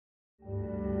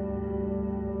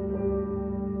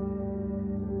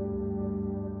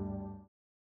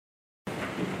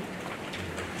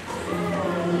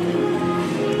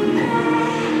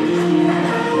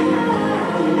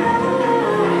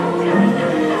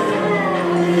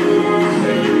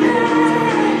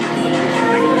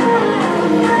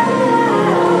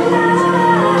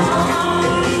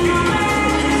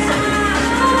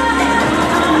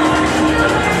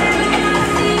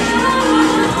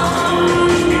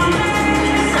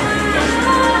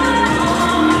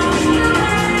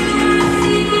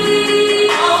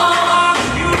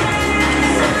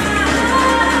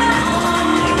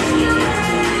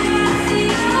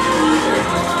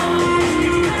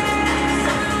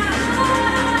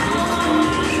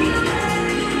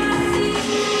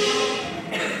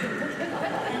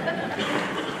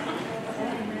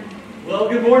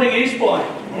Point.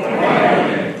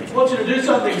 I want you to do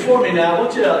something for me now. I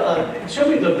want you to show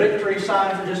me the victory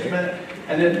sign for just a minute,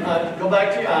 and then go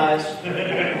back to your eyes.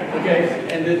 Okay,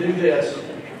 and then do this.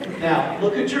 Now,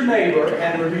 look at your neighbor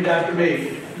and repeat after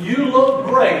me. You look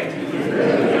great,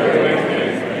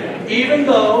 even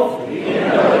though you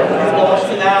lost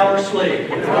an hour's sleep.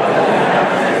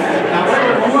 Now,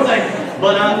 wait, one more thing.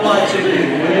 But I'm watching you. Will you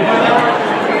do that?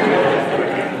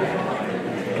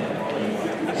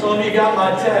 Some of you got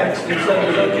my text and said it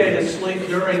was okay to sleep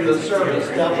during the service.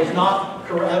 That was not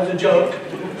correct. That was a joke.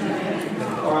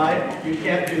 All right? You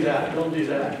can't do that. Don't do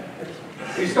that.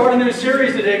 We started a new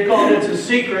series today called It's a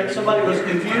Secret. Somebody was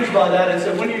confused by that and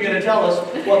said, when are you going to tell us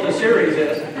what the series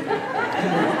is?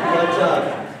 But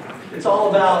it's all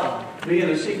about being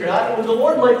a secret. When the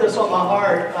Lord laid this on my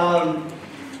heart,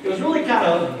 it was really kind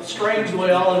of strange the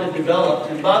way all of it developed.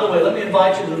 And by the way, let me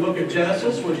invite you to the book of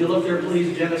Genesis. Would you look there,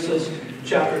 please? Genesis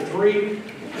chapter 3.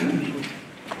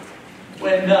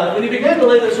 When he began to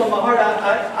lay this on my heart,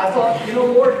 I thought,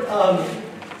 Lord,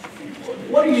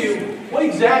 what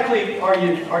exactly are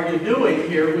you doing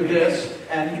here with this?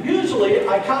 And usually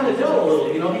I kind of know a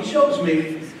little. He shows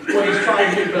me what he's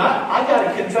trying to do. But I got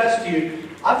to confess to you,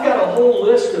 I've got a whole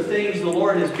list of things the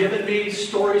Lord has given me,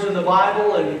 stories in the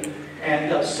Bible,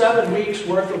 and 7 weeks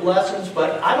worth of lessons,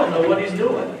 but I don't know what he's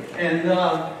doing. And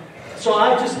so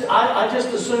I just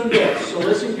assumed this. So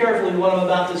listen carefully to what I'm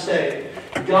about to say.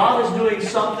 God is doing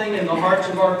something in the hearts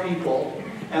of our people.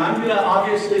 And I'm going to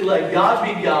obviously let God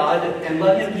be God and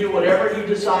let Him do whatever He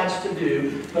decides to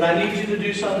do. But I need you to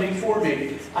do something for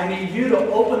me. I need you to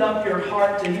open up your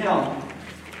heart to Him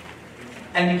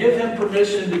and give Him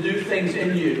permission to do things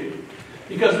in you.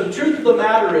 Because the truth of the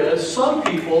matter is, some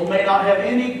people may not have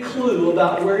any clue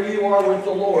about where you are with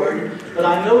the Lord, but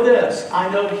I know this. I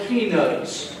know He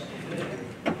knows.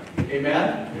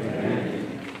 Amen?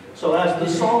 Amen. So as the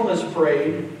psalmist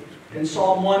prayed in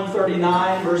Psalm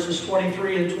 139, verses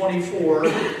 23 and 24,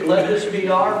 let this be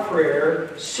our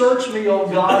prayer. Search me, O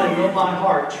God, and know my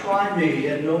heart. Try me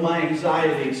and know my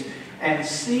anxieties. And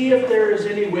see if there is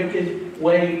any wicked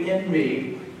way in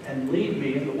me, and lead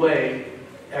me in the way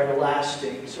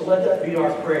everlasting. So let that be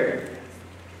our prayer.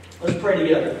 Let's pray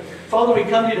together. Father, we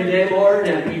come to you today, Lord,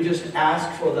 and we just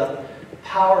ask for the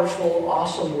powerful,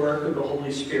 awesome work of the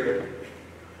Holy Spirit.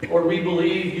 Lord, we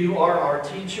believe you are our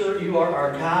teacher, you are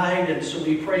our guide, and so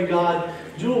we pray, God,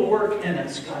 do a work in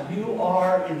us, God. You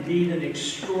are indeed an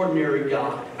extraordinary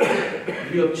God.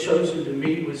 You have chosen to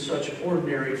meet with such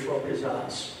ordinary folk as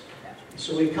us.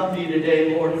 So we come to you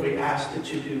today, Lord, and we ask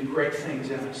that you do great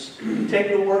things in us. Take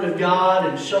the Word of God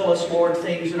and show us, Lord,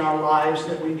 things in our lives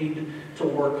that we need to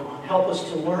work on. Help us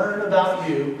to learn about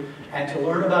you and to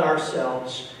learn about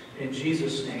ourselves. In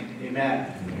Jesus' name,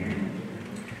 amen.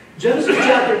 Genesis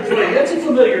chapter 3, that's a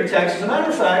familiar text. As a matter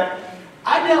of fact,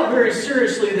 I doubt very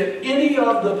seriously that any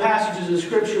of the passages of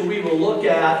Scripture we will look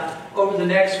at over the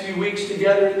next few weeks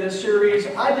together in this series,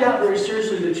 I doubt very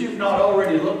seriously that you've not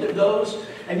already looked at those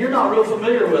and you're not real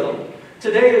familiar with them.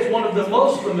 Today is one of the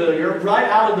most familiar, right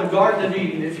out of the Garden of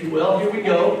Eden, if you will. Here we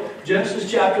go. Genesis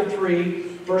chapter 3,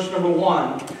 verse number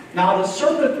 1. Now the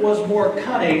serpent was more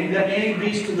cunning than any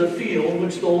beast of the field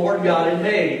which the Lord God had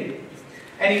made.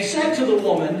 And he said to the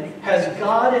woman, has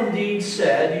God indeed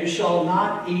said, you shall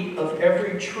not eat of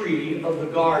every tree of the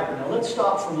garden? Now let's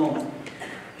stop for a moment.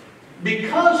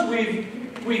 Because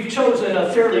we've chosen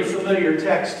a fairly familiar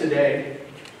text today,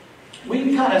 we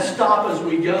can kind of stop as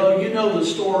we go. You know the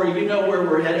story. You know where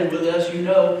we're headed with this. You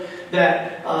know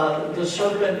that the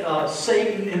serpent,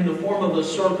 Satan in the form of a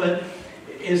serpent,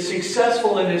 is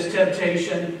successful in his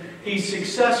temptation. He's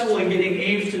successful in getting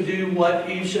Eve to do what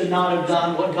Eve should not have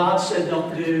done, what God said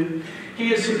don't do.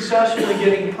 He is successful in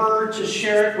getting her to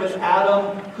share it with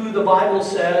Adam, who the Bible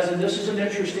says, and this is an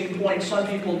interesting point some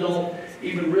people don't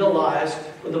even realize,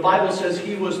 but the Bible says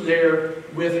he was there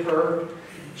with her.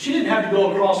 She didn't have to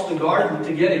go across the garden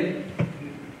to get him.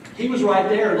 He was right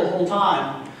there the whole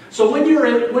time. So when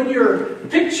you're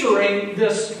picturing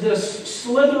this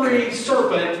slithery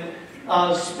serpent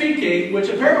speaking, which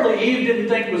apparently Eve didn't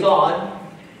think was odd,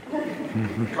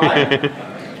 right?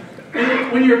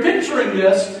 When you're picturing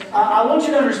this, I want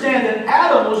you to understand that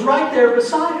Adam was right there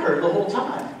beside her the whole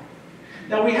time.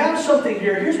 Now we have something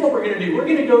here. Here's what we're going to do. We're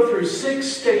going to go through 6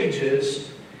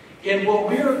 stages in what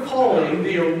we are calling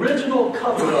the original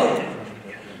cover-up.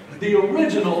 The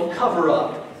original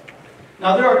cover-up.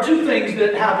 Now there are 2 things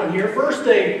that happen here. First,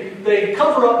 they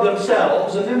cover up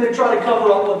themselves, and then they try to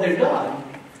cover up what they've done.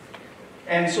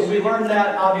 And so we learned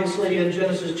that, obviously, in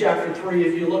Genesis chapter 3.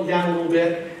 If you look down a little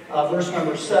bit, verse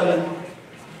number 7.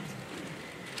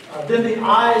 Then the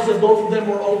eyes of both of them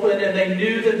were open, and they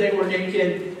knew that they were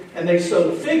naked. and they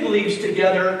sewed fig leaves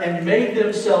together and made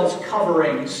themselves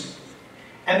coverings.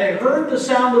 And they heard the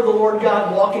sound of the Lord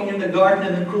God walking in the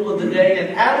garden in the cool of the day.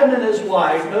 And Adam and his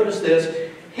wife, notice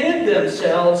this, hid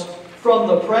themselves from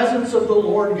the presence of the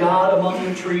Lord God among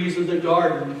the trees of the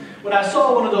garden. When I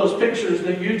saw one of those pictures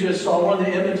that you just saw, one of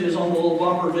the images on the little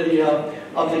bumper video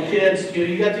of the kids,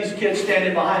 you got these kids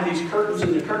standing behind these curtains,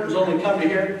 and the curtains only come to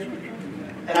here.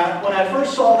 And when I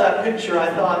first saw that picture,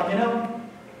 I thought,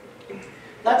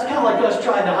 that's kind of like us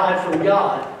trying to hide from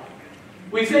God.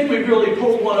 We think we've really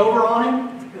pulled one over on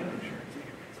Him,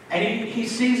 and He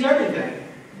sees everything.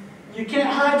 You can't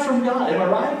hide from God, am I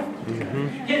right?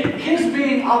 Mm-hmm. His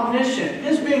being omniscient,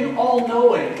 His being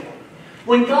all-knowing.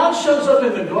 When God shows up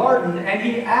in the garden and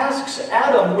He asks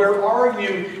Adam, where are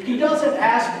you? He doesn't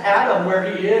ask Adam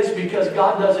where he is because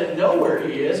God doesn't know where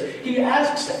he is. He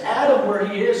asks Adam where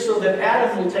he is so that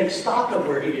Adam will take stock of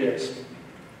where he is.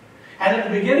 And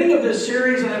at the beginning of this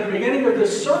series and at the beginning of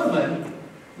this sermon,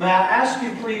 may I ask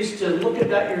you please to look at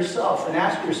that yourself and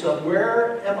ask yourself,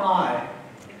 where am I?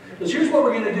 Because here's what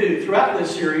we're going to do throughout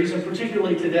this series, and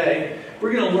particularly today.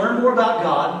 We're going to learn more about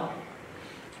God.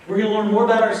 We're going to learn more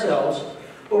about ourselves,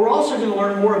 but we're also going to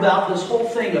learn more about this whole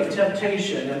thing of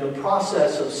temptation and the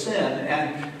process of sin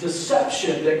and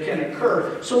deception that can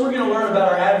occur. So we're going to learn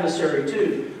about our adversary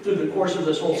too through the course of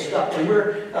this whole stuff. And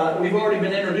we've already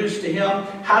been introduced to him.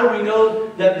 How do we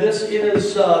know that this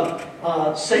is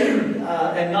Satan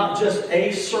and not just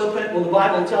a serpent? Well, the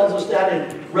Bible tells us that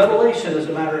in Revelation, as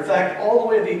a matter of fact, all the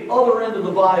way at the other end of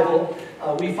the Bible.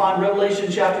 We find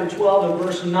Revelation chapter 12 and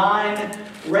verse 9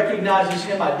 recognizes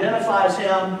him, identifies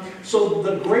him. So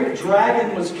the great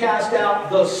dragon was cast out,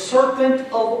 the serpent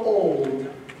of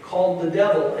old, called the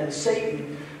devil and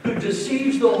Satan, who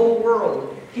deceives the whole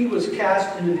world. He was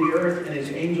cast into the earth, and his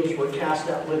angels were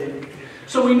cast out with him.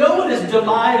 So we know what his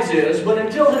demise is, but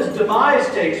until his demise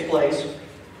takes place,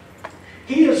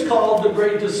 he is called the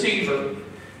great deceiver.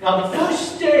 Now the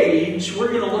first stage we're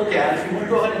going to look at, if you want to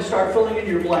go ahead and start filling in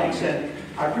your blanks, and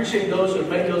I appreciate those who have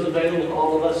made those available to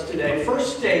all of us today.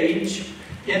 First stage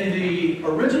in the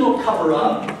original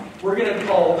cover-up, we're going to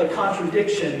call the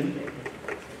contradiction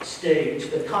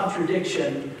stage. The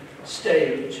contradiction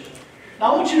stage.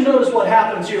 Now I want you to notice what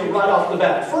happens here right off the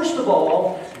bat. First of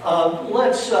all,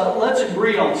 let's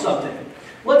agree on something.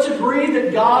 Let's agree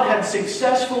that God had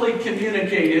successfully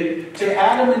communicated to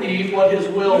Adam and Eve what His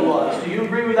will was. Do you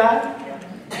agree with that?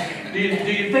 Do you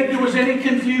think there was any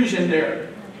confusion there?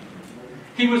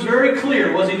 He was very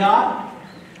clear, was He not?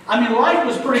 I mean, life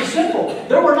was pretty simple.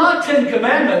 There were not 10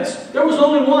 commandments. There was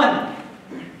only one.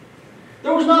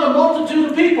 There was not a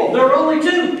multitude of people. There were only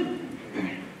 2.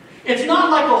 It's not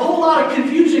like a whole lot of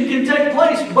confusion can take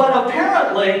place, but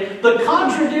apparently the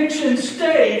contradiction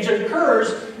stage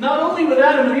occurs not only with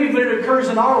Adam and Eve, but it occurs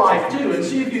in our life too. And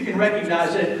see if you can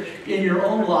recognize it in your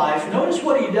own life. Notice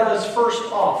what he does first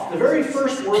off. The very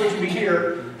first words we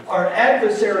hear our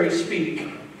adversary speak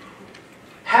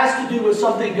has to do with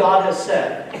something God has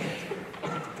said.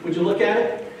 Would you look at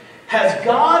it? Has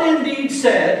God indeed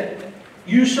said,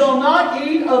 "You shall not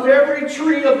eat of every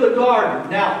tree of the garden"?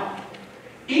 Now,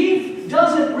 Eve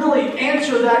doesn't really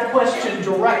answer that question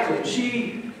directly.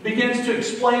 She begins to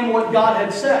explain what God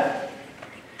had said.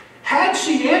 Had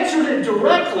she answered it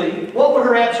directly, what would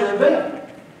her answer have been?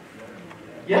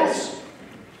 Yes.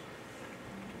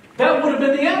 That would have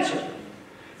been the answer.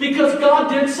 Because God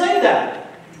did say that.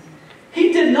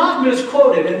 He did not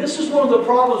misquote it. And this is one of the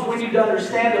problems we need to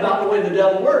understand about the way the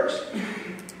devil works.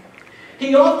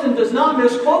 He often does not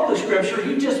misquote the Scripture.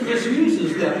 He just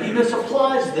misuses them. He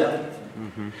misapplies them.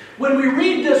 When we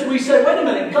read this, we say, wait a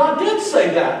minute, God did say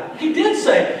that. He did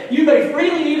say, you may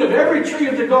freely eat of every tree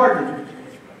of the garden.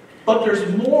 But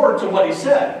there's more to what He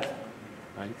said.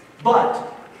 Right.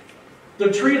 But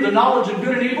the tree of the knowledge of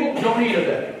good and evil, don't eat of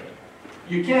it.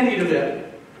 You can't eat of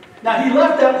it. Now, He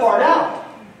left that part out.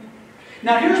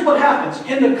 Now, here's what happens.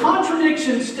 In the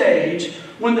contradiction stage,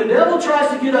 when the devil tries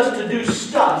to get us to do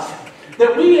stuff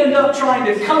that we end up trying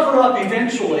to cover up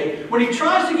eventually, when he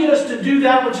tries to get us to do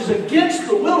that which is against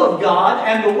the will of God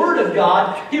and the Word of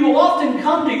God, he will often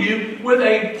come to you with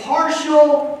a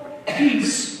partial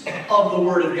piece of the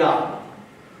Word of God.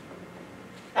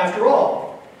 After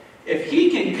all, if he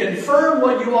can confirm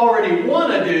what you already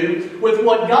want to do with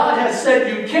what God has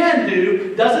said you can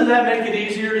do, doesn't that make it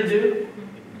easier to do?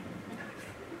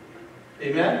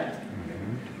 Amen?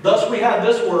 Thus we have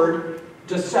this word,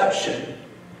 deception.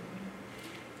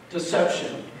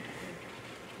 Deception.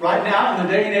 Right now, in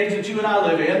the day and age that you and I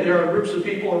live in, there are groups of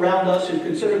people around us who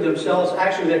consider themselves,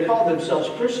 actually they call themselves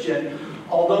Christian,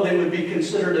 although they would be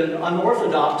considered an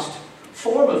unorthodox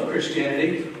form of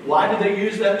Christianity. Why do they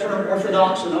use that term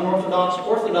Orthodox and unorthodox?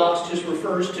 Orthodox just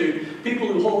refers to people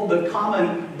who hold the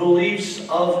common beliefs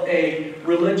of a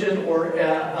religion, or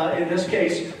in this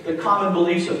case, the common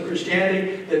beliefs of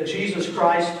Christianity, that Jesus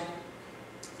Christ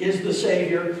is the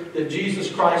Savior, that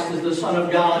Jesus Christ is the Son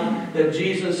of God, that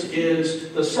Jesus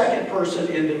is the second person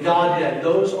in the Godhead.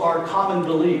 Those are common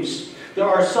beliefs. There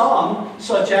are some,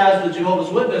 such as the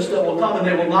Jehovah's Witness, that will come and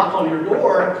they will knock on your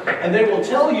door and they will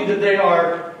tell you that they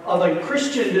are of a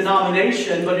Christian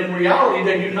denomination, but in reality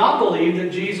they do not believe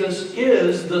that Jesus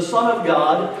is the Son of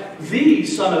God, the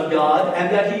Son of God, and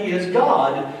that He is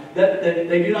God. That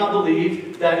they do not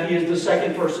believe that He is the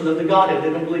second person of the Godhead. They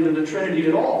don't believe in the Trinity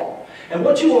at all. And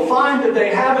what you will find that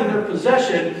they have in their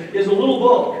possession is a little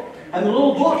book. And the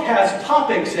little book has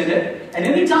topics in it. And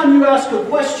anytime you ask a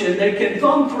question, they can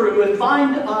thumb through and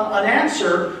find an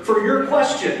answer for your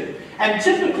question. And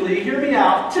typically, hear me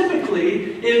out,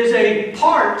 typically it is a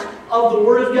part of the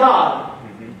Word of God.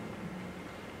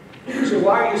 So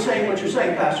why are you saying what you're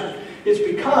saying, Pastor? It's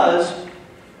because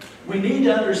we need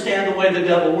to understand the way the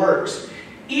devil works.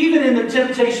 Even in the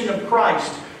temptation of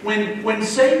Christ, when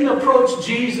Satan approached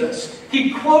Jesus,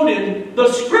 he quoted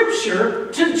the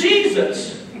Scripture to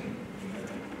Jesus.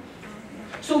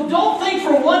 So don't think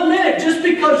for 1 minute, just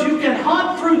because you can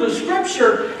hunt through the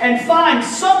Scripture and find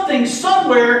something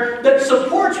somewhere that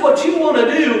supports what you want to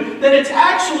do, that it's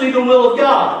actually the will of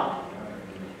God.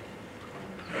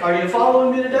 Are you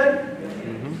following me today?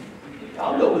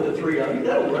 I'll go with the three of you.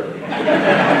 That'll work.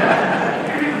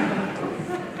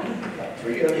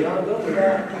 Three of you, I'll go with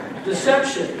that.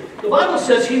 Deception. The Bible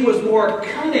says he was more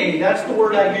cunning. That's the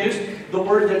word I used. The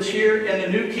word that's here in the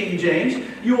New King James.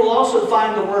 You will also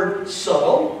find the word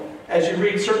subtle. As you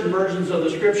read certain versions of the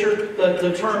Scripture,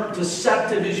 the term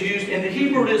deceptive is used. In the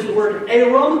Hebrew, it is the word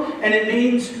arum, and it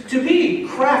means to be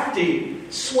crafty,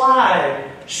 sly,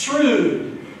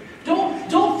 shrewd.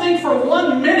 Don't think for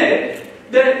 1 minute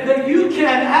that you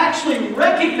can actually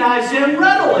recognize him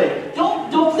readily.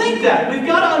 Don't think that. We've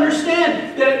got to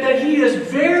understand that he is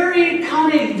very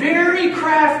cunning, very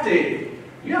crafty.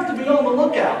 You have to be on the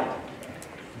lookout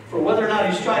for whether or not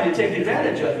he's trying to take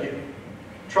advantage of you,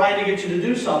 trying to get you to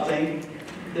do something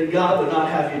that God would not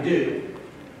have you do.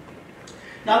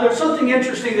 Now, there's something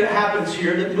interesting that happens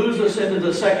here that moves us into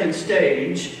the second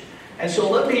stage. And so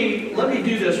let me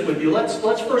do this with you. Let's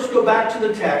first go back to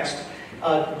the text.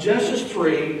 Genesis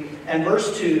 3 and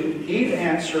verse 2, Eve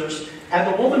answers,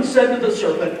 "And the woman said to the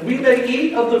serpent, We may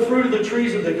eat of the fruit of the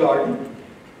trees of the garden,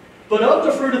 but of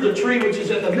the fruit of the tree which is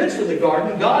in the midst of the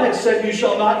garden, God has said, You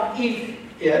shall not eat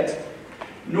it,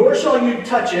 nor shall you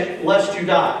touch it, lest you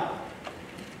die."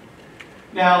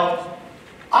 Now,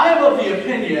 I am of the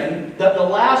opinion that the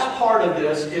last part of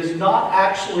this is not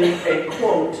actually a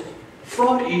quote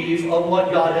from Eve of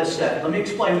what God has said. Let me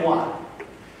explain why.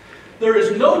 There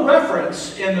is no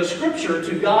reference in the Scripture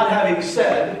to God having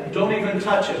said, "Don't even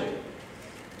touch it."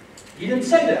 He didn't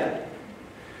say that.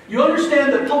 You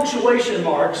understand that punctuation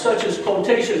marks, such as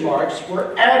quotation marks,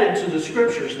 were added to the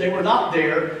Scriptures. They were not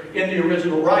there in the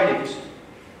original writings.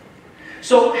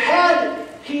 So had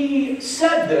he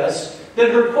said this, then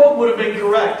her quote would have been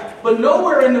correct. But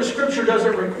nowhere in the Scripture does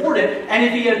it record it. And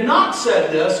if he had not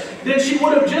said this, then she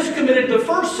would have just committed the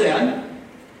first sin,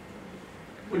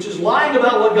 which is lying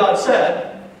about what God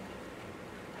said,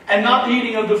 and not the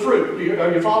eating of the fruit.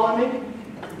 Are you following me?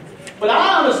 But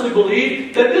I honestly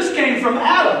believe that this came from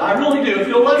Adam. I really do. If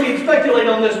you'll let me speculate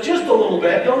on this just a little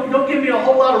bit. Don't give me a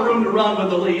whole lot of room to run with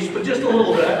the leash, but just a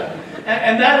little bit.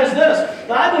 And that is this.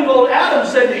 I believe old Adam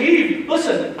said to Eve,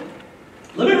 "Listen,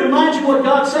 let me remind you what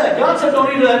God said. God said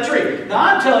don't eat of that tree. Now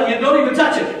I'm telling you, don't even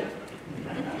touch it.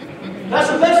 That's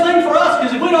the best thing for us,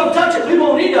 because if we don't touch it, we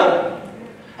won't eat of it.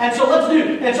 And so let's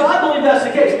do. And so I believe that's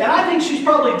the case. And I think she's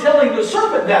probably telling the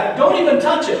serpent that. Don't even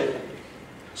touch it.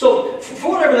 So,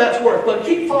 for whatever that's worth, but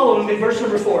keep following me, verse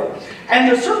number 4. "And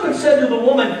the serpent said to the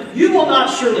woman, You will not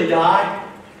surely die."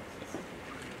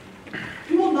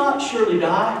 You will not surely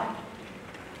die.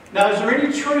 Now, is there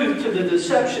any truth to the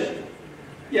deception?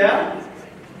 Yeah?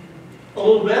 A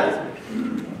little bit?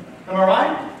 Am I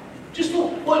right? Just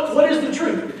what is the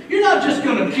truth? You're not just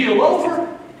going to keel over.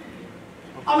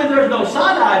 I mean, there's no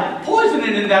cyanide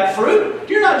poisoning in that fruit.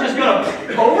 You're not just going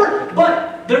to over,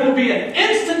 but there will be an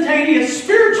instantaneous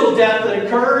spiritual death that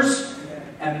occurs,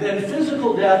 and then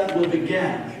physical death will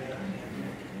begin.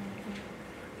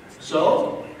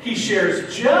 So, he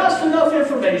shares just enough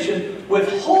information,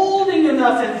 withholding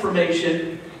enough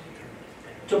information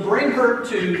to bring her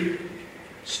to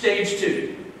stage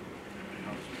 2.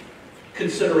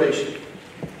 Consideration.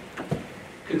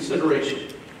 Consideration.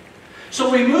 So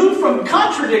we move from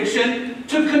contradiction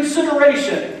to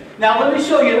consideration. Now let me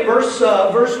show you verse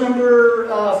number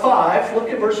 5. Look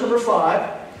at verse number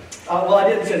 5. Well, I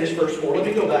didn't finish verse 4. Let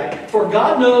me go back. For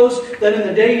God knows that in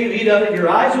the day you eat of it, your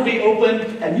eyes will be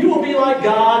opened, and you will be like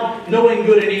God, knowing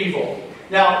good and evil.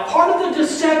 Now, part of the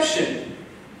deception,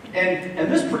 and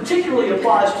this particularly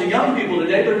applies to young people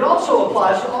today, but it also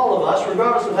applies to all of us,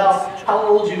 regardless of how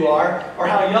old you are or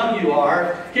how young you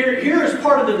are. Here is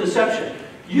part of the deception.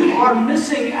 You are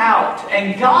missing out,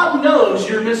 and God knows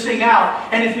you're missing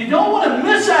out. And if you don't want to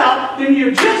miss out, then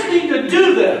you just need to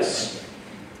do this.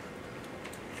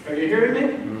 Are you hearing me?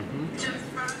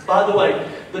 Mm-hmm. By the way,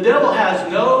 the devil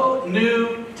has no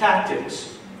new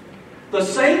tactics. The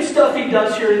same stuff he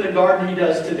does here in the garden, he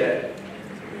does today.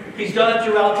 He's done it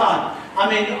throughout time. I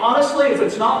mean, honestly, if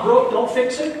it's not broke, don't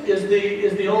fix it, is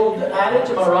the old adage,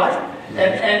 am I right?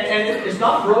 And if it's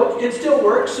not broke, it still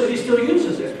works, so he still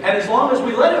uses it. And as long as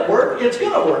we let it work, it's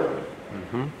going to work.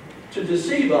 Mm-hmm. To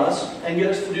deceive us and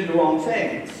get us to do the wrong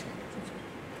thing.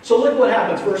 So look what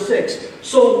happens, verse 6.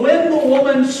 So when the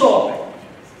woman saw,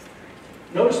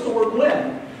 notice the word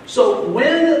when. So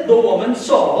when the woman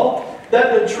saw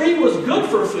that the tree was good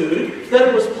for food, that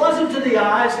it was pleasant to the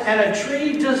eyes, and a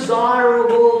tree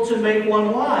desirable to make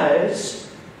one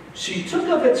wise, she took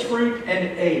of its fruit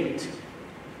and ate.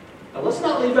 Now let's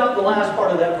not leave out the last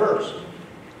part of that verse.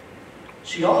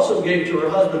 She also gave to her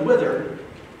husband with her,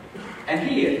 and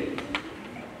he ate.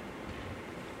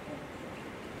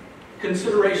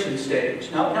 Consideration stage.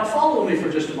 Now follow me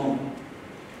for just a moment.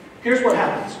 Here's what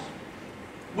happens.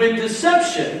 When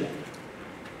deception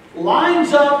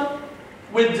lines up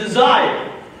with desire.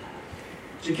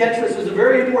 Did you catch this? This is a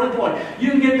very important point.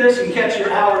 You can get this and catch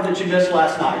your hour that you missed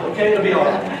last night. Okay? It'll be all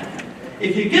right.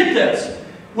 If you get this,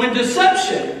 when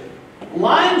deception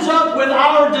lines up with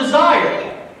our desire,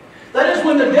 that is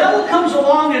when the devil comes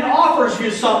along and offers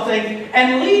you something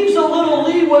and leaves a little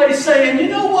leeway saying, you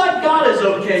know what, God is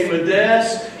okay with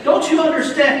this. Don't you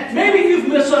understand? Maybe you've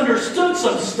misunderstood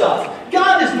some stuff.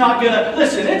 God is not going to,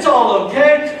 listen, it's all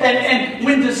okay. And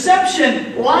when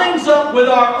deception lines up with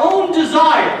our own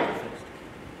desire,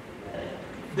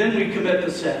 then we commit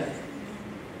the sin.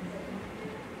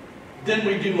 Then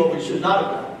we do what we should not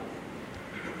have done.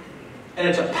 And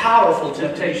it's a powerful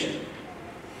temptation.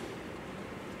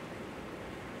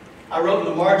 I wrote in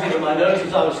the margin of my notes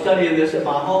as I was studying this at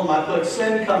my home, I put,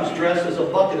 sin comes dressed as a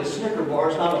bucket of Snicker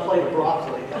bars, not a plate of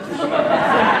broccoli.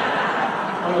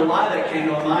 I don't know why that came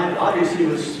to my mind. Obviously it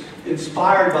was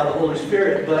inspired by the Holy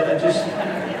Spirit, but I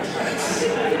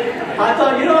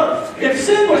thought, if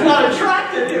sin was not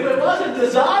attractive, if it wasn't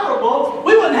desirable,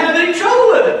 we wouldn't have any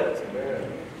trouble with it.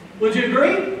 Would you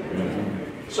agree?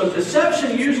 So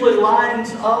deception usually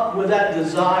lines up with that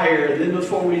desire, and then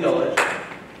before we know it,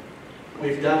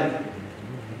 we've done it.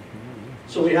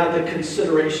 So we have the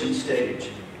consideration stage.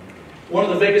 One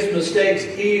of the biggest mistakes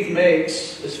Eve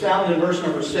makes is found in verse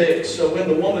number 6. So when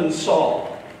the woman saw.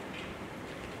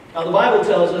 Now the Bible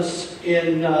tells us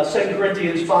in 2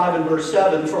 Corinthians 5 and verse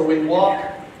 7, for we walk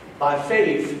by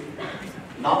faith,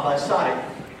 not by sight.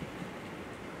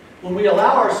 When we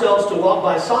allow ourselves to walk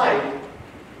by sight,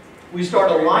 we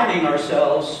start aligning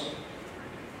ourselves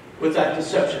with that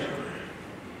deception.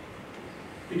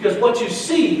 Because what you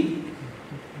see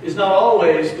is not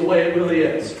always the way it really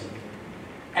is.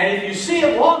 And if you see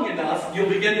it long enough, you'll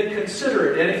begin to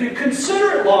consider it. And if you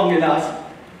consider it long enough,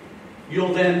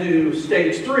 you'll then do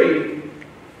stage 3,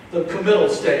 the committal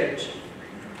stage.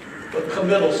 The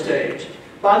committal stage.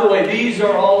 By the way, these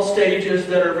are all stages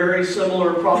that are very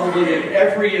similar probably in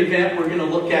every event we're going to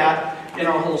look at in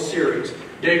our whole series.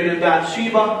 David and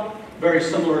Bathsheba, very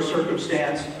similar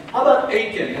circumstance. How about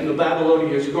Achan and the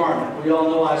Babylonian's garment? We all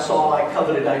know I saw, I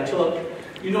coveted, I took.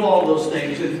 You know all those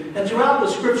things. And throughout the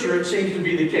Scripture, it seems to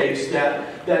be the case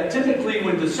that typically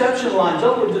when deception lines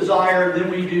up with desire, then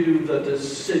we do the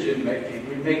decision making.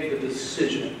 We make the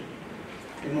decision.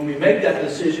 And when we make that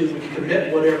decision, we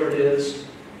commit whatever it is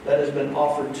that has been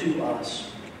offered to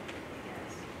us.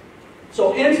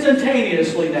 So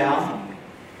instantaneously now,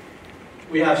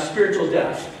 we have spiritual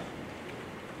death.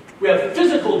 We have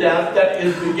physical death that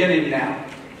is beginning now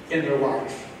in their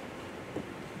life.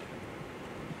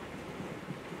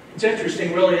 It's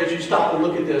interesting, really, as you stop and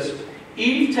look at this.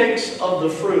 Eve takes of the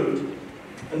fruit,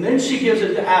 and then she gives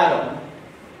it to Adam.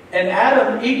 And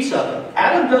Adam eats of it.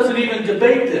 Adam doesn't even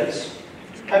debate this.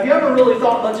 Have you ever really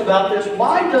thought much about this?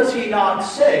 Why does he not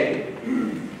say,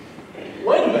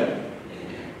 wait a minute,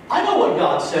 I know what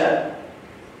God said.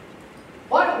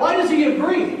 Why does he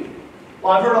agree?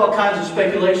 Well, I've heard all kinds of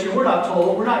speculation. We're not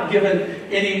told. We're not given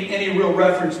any real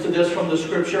reference to this from the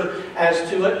Scripture as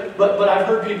to it. But I've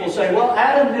heard people say, well,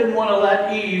 Adam didn't want to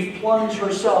let Eve plunge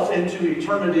herself into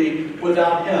eternity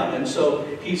without him. And so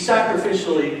he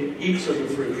sacrificially eats of the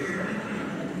fruit.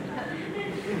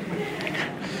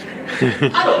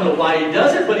 I don't know why he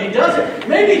does it, but he does it.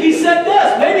 Maybe he said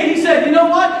this. Maybe he said, you know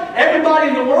what? Everybody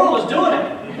in the world is doing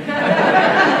it.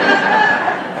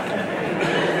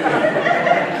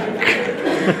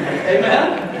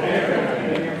 Amen?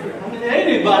 I mean, there ain't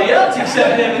anybody else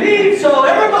except him and Eve, so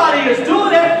everybody is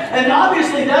doing it. And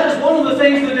obviously that is one of the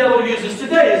things the devil uses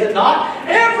today, is it not?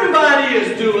 Everybody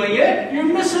is doing it. You're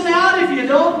missing out if you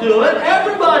don't do it.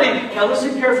 Everybody. Now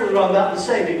listen carefully to what I'm about to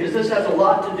say, because this has a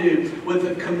lot to do with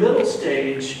the committal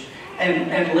stage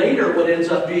and later what ends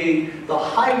up being the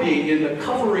hiding and the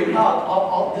covering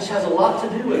up. This has a lot to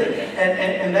do with it.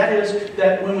 And that is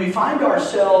that when we find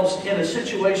ourselves in a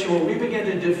situation where we begin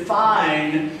to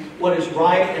define what is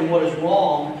right and what is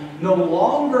wrong, no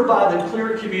longer by the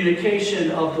clear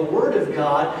communication of the Word of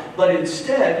God, but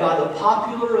instead by the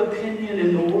popular opinion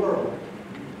in the world,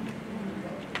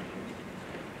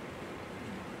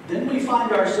 then we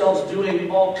find ourselves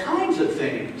doing all kinds of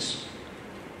things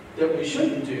that we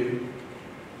shouldn't do.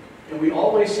 And we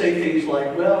always say things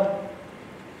like, well,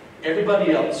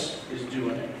 everybody else is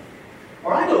doing it.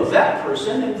 Or I know that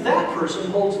person, and that person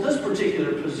holds this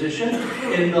particular position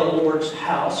in the Lord's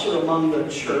house or among the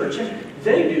church, and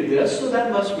they do this, so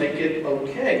that must make it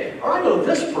okay. Or I know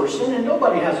this person, and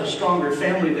nobody has a stronger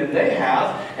family than they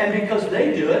have, and because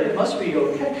they do it, it must be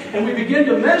okay. And we begin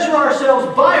to measure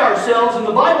ourselves by ourselves, and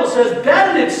the Bible says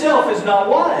that in itself is not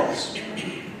wise.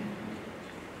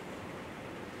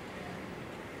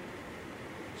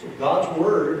 So God's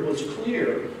Word was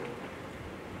clear.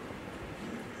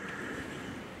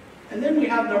 And then we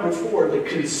have number 4, the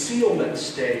concealment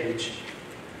stage.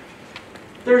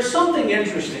 There's something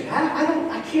interesting. I don't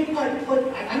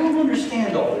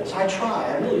understand all this. I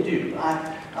try. I really do.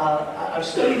 I've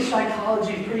studied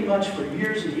psychology pretty much for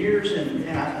years and years, and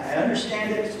I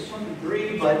understand it to some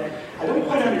degree, but I don't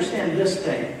quite understand this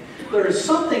thing. There is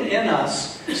something in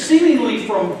us, seemingly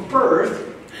from birth,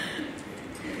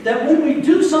 that when we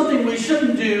do something we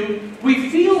shouldn't do, we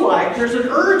feel like there's an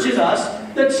urge in us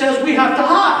that says we have to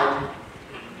hide.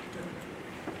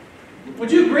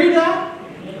 Would you agree with that?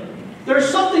 There's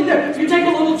something there. If you take a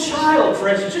little child, for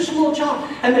instance, just a little child,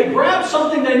 and they grab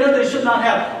something they know they should not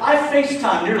have. I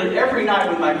FaceTime nearly every night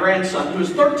with my grandson, who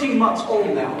is 13 months old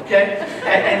now, okay?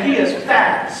 And he is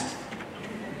fast.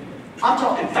 I'm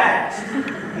talking fast.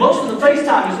 Most of the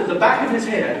FaceTime is at the back of his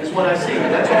head, is what I see.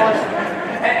 That's all I see.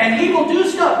 And he will do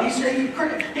stuff.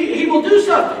 He will do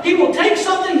stuff. He will take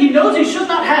something he knows he should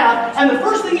not have, and the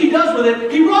first thing he does with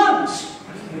it, he runs.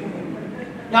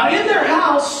 Now, in their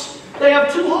house, they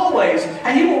have 2 hallways,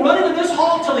 and he will run into this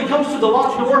hall till he comes to the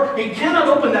locked door. He cannot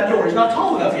open that door. He's not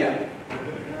tall enough yet.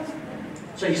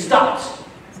 So he stops.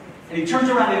 And he turns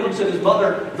around and he looks at his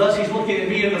mother. Thus, he's looking at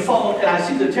me in the phone, and I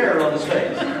see the terror on his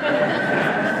face.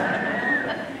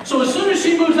 So as soon as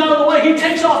she moves out of the way, he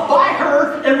takes off by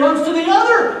her and runs to the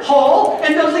other hall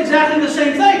and does exactly the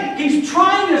same thing. He's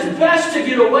trying his best to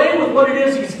get away with what it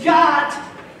is he's got,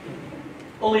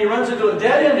 only he runs into a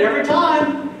dead end every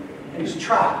time, and he's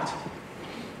trapped.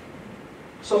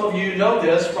 Some of you know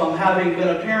this from having been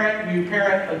a parent. You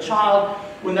parent a child.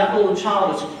 When that little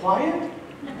child is quiet,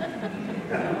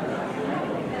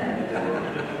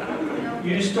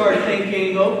 you start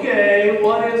thinking, okay,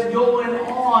 what is going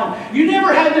on? You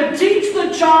never had to teach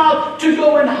the child to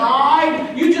go and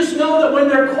hide. You just know that when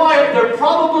they're quiet, they're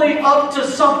probably up to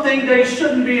something they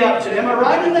shouldn't be up to. Am I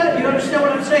right in that? You understand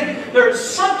what I'm saying? There's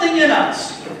something in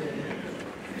us.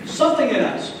 Something in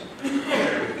us.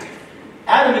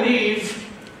 Adam and Eve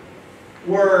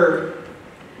were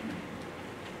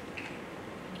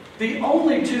the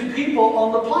only 2 people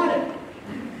on the planet.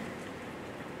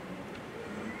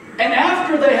 And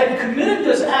after they had committed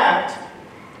this act,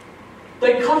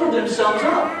 they covered themselves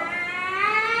up.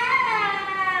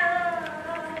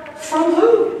 From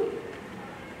who?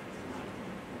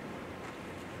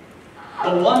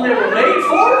 The one they were made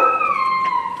for?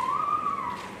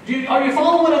 Are you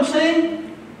following what I'm saying?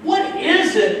 What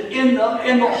is it in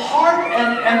the heart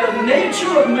and the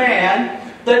nature of man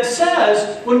that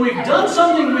says when we've done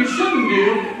something we shouldn't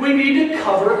do, we need to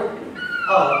cover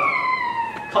up?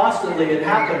 Constantly it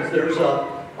happens. There's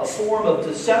a form of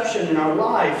deception in our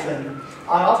life, and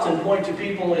I often point to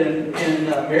people in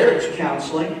marriage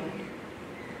counseling.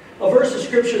 A verse of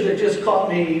Scripture that just caught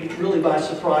me really by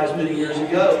surprise many years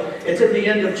ago. It's at the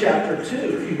end of chapter 2.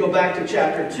 If you go back to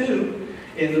chapter 2,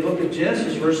 in the book of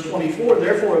Genesis, verse 24,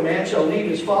 therefore a man shall leave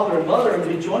his father and mother and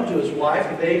be joined to his wife,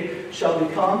 and they shall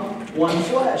become one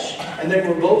flesh. And they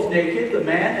were both naked, the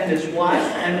man and his wife,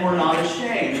 and were not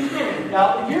ashamed.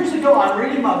 Now, years ago, I'm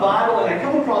reading my Bible, and I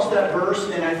come across that verse,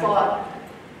 and I thought,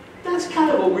 that's kind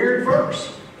of a weird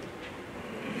verse.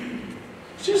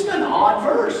 It's just an odd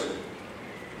verse.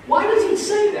 Why does it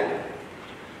say that?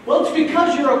 Well, it's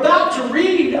because you're about to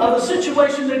read of a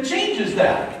situation that changes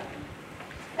that.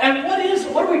 And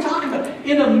what are we talking about?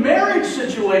 In a marriage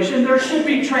situation, there should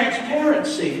be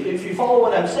transparency, if you follow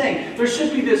what I'm saying. There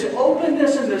should be this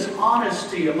openness and this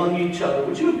honesty among each other.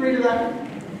 Would you agree to that?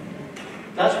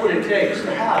 That's what it takes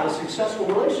to have a successful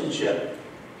relationship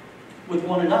with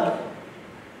one another.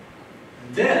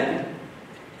 Then,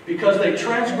 because they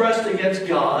transgressed against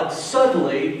God,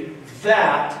 suddenly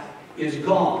that is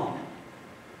gone.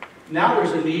 Now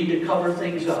there's a need to cover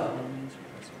things up.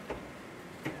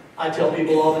 I tell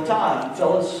people all the time,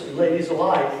 fellas and ladies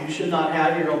alike, you should not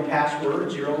have your own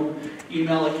passwords, your own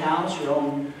email accounts, your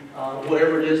own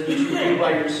whatever it is that you do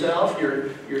by yourself.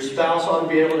 Your spouse ought to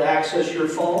be able to access your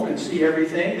phone and see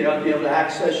everything. They ought to be able to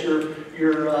access your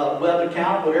web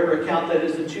account, whatever account that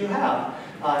is that you have.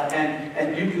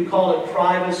 And you can call it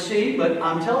privacy, but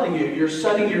I'm telling you, you're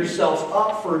setting yourself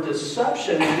up for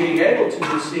deception and being able to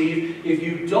deceive if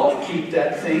you don't keep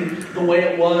that thing the way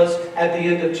it was at the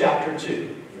end of chapter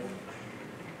 2.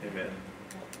 Amen.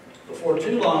 Before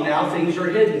too long now, things are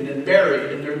hidden and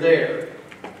buried, and they're there.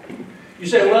 You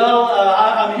say, well,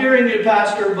 I'm hearing you,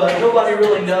 Pastor, but nobody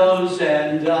really knows,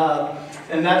 and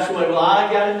that's the way. Well,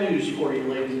 I got a news for you,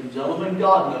 ladies and gentlemen.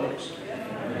 God knows.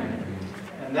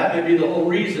 And that may be the whole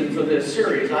reason for this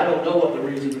series. I don't know what the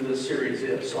reason for this series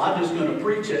is. So I'm just going to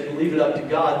preach it and leave it up to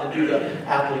God to do the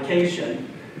application.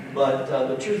 But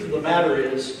the truth of the matter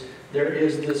is, there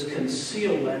is this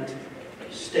concealment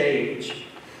stage.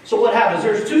 So what happens?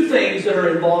 There's two things that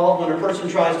are involved when a person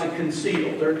tries to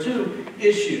conceal. There are two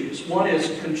issues. One is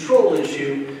a control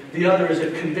issue. The other is a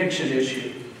conviction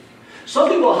issue. Some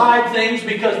people hide things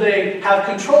because they have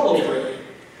control over it.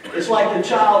 It's like the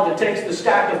child that takes the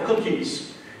stack of cookies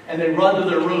and they run to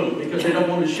their room because they don't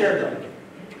want to share them.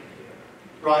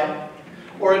 Right?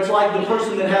 Or it's like the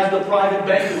person that has the private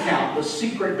bank account, the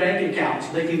secret bank accounts.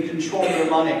 They can control their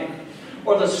money.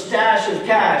 Or the stash of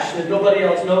cash that nobody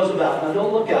else knows about. Now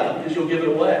don't look at them because you'll give it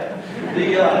away.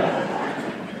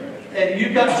 And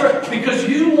you've got certain, because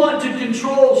you want to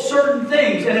control certain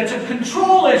things, and it's a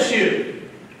control issue.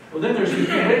 Well, then there's the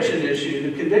conviction issue.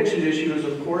 The conviction issue is,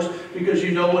 of course, because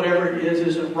you know whatever it is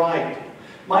isn't right.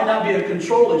 Might not be a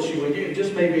control issue. It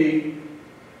just may be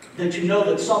that you know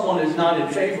that someone is not in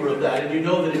favor of that, and you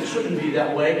know that it shouldn't be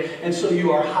that way, and so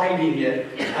you are hiding it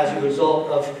as a result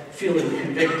of feeling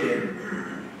convicted.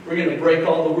 We're going to break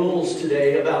all the rules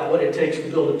today about what it takes to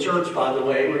build a church, by the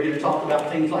way. We're going to talk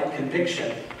about things like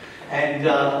conviction. And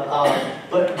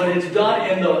but it's done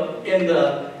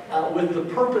with the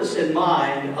purpose in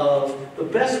mind of the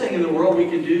best thing in the world we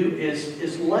can do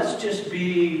is let's just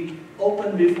be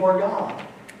open before God.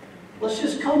 Let's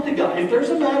just come to God. If there's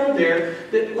a matter there,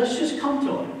 let's just come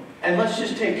to Him. And let's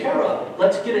just take care of it.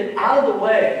 Let's get it out of the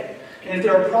way. And if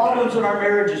there are problems in our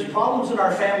marriages, problems in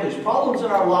our families, problems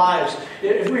in our lives,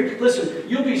 listen,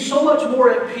 you'll be so much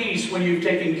more at peace when you've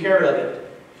taken care of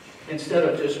it instead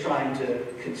of just trying to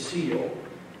conceal.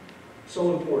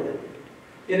 So important.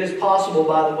 It is possible,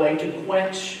 by the way, to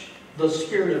quench the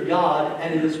Spirit of God,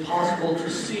 and it is possible to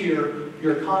sear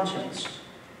your conscience.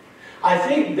 I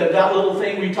think that little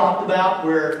thing we talked about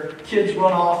where kids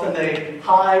run off and they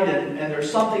hide and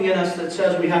there's something in us that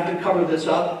says we have to cover this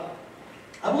up.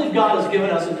 I believe God has given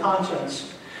us a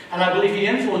conscience, and I believe He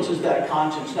influences that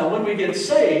conscience. Now, when we get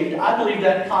saved, I believe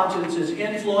that conscience is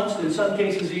influenced, in some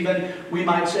cases even, we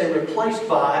might say, replaced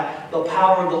by the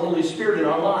power of the Holy Spirit in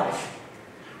our life,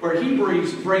 where He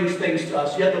brings things to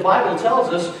us. Yet the Bible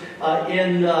tells us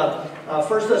in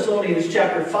 1 Thessalonians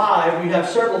chapter 5, we have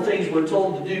several things we're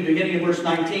told to do, beginning in verse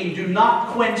 19. Do not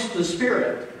quench the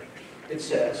Spirit, it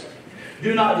says.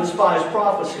 Do not despise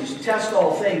prophecies. Test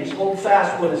all things. Hold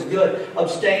fast what is good.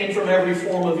 Abstain from every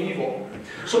form of evil.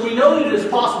 So we know that it is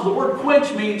possible. The word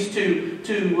quench means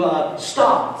to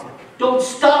stop. Don't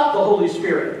stop the Holy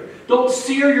Spirit. Don't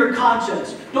sear your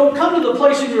conscience. Don't come to the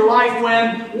place in your life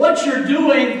when what you're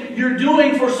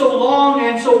doing for so long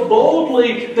and so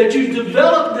boldly that you've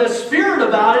developed the spirit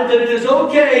about it that it is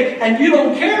okay and you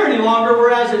don't care any longer,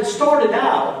 whereas it started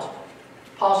out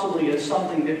possibly as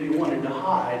something that you wanted to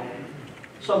hide.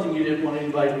 Something you didn't want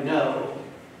anybody to know.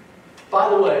 By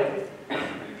the way,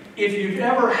 if you've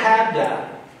ever had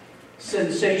that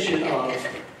sensation of,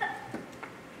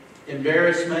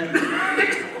 embarrassment,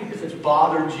 if it's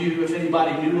bothered you, if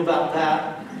anybody knew about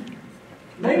that,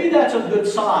 maybe that's a good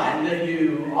sign that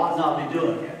you ought not be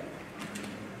doing it.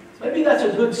 Maybe that's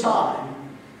a good sign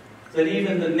that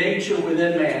even the nature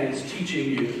within man is teaching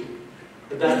you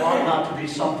that that ought not to be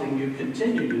something you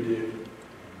continue to do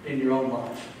in your own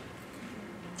life.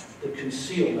 The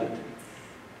concealment.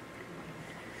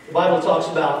 The Bible talks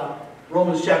about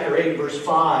Romans chapter 8, verse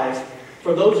 5.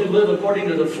 For those who live according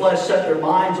to the flesh set their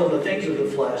minds on the things of the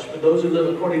flesh, but those who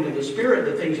live according to the Spirit,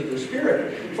 the things of the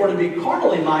Spirit. For to be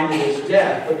carnally minded is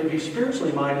death, but to be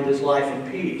spiritually minded is life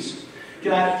and peace.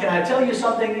 Can I tell you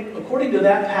something? According to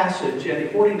that passage and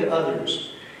according to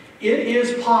others, it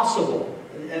is possible,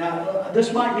 and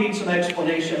this might need some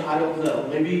explanation, I don't know.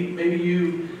 Maybe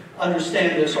you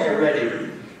understand this already.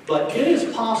 But it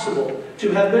is possible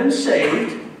to have been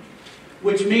saved,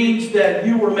 which means that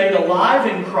you were made alive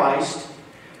in Christ,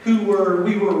 we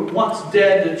were once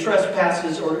dead to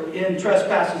trespasses or in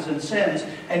trespasses and sins,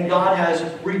 and God has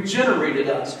regenerated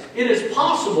us. It is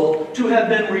possible to have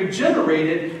been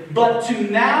regenerated, but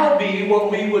to now be what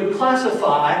we would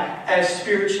classify as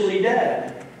spiritually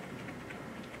dead.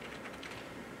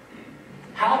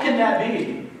 How can that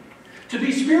be? To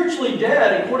be spiritually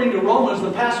dead, according to Romans,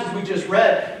 the passage we just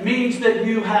read, means that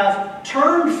you have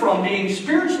turned from being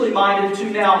spiritually minded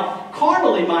to now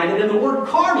carnally minded. And the word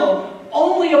carnal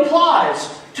only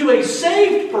applies to a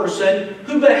saved person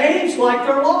who behaves like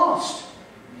they're lost.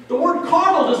 The word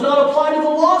carnal does not apply to the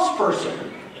lost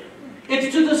person.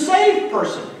 It's to the saved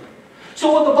person.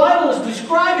 So what the Bible is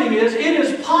describing is it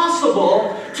is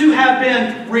possible to have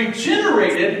been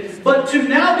regenerated, but to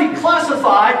now be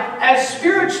classified as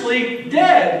spiritually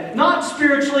dead, not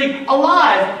spiritually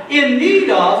alive, in need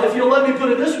of, if you'll let me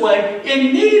put it this way,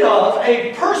 in need of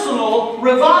a personal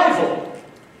revival.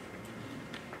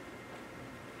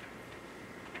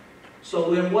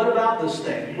 So then what about this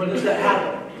thing? When does that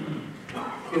happen?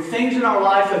 If things in our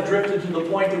life have drifted to the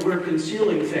point that we're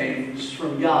concealing things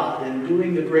from God and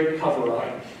doing the great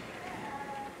cover-up,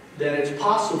 then it's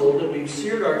possible that we've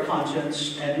seared our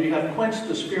conscience and we have quenched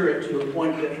the Spirit to the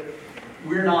point that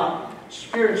we're not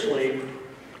spiritually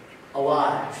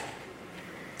alive.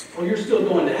 Well, you're still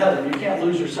going to heaven. You can't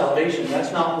lose your salvation.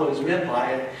 That's not what is meant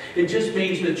by it. It just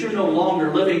means that you're no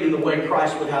longer living in the way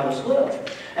Christ would have us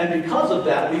live. And because of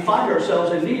that, we find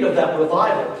ourselves in need of that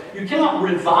revival. You cannot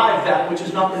revive that which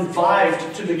has not been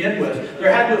revived to begin with.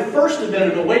 There had to first have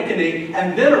been an awakening,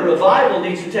 and then a revival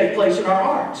needs to take place in our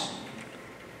hearts.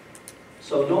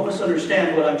 So don't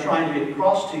misunderstand what I'm trying to get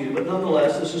across to you, but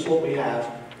nonetheless, this is what we have.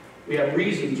 We have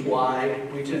reasons why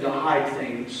we tend to hide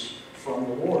things from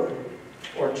the Lord,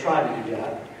 or try to do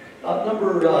that.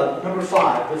 Number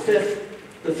 5,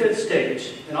 the fifth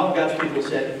stage. And all God's people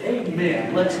said,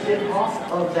 amen. Let's get off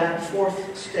of that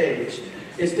fourth stage.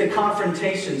 It's the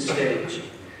confrontation stage.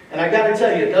 And I got to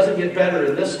tell you, it doesn't get better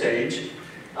in this stage.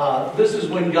 This is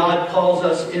when God calls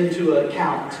us into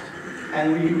account.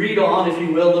 And when you read on, if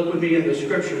you will, look with me in the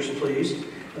scriptures, please.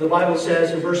 And the Bible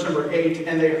says in verse number 8,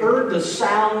 and they heard the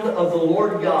sound of the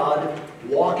Lord God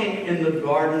walking in the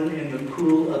garden in the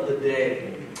cool of the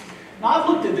day. Now, I've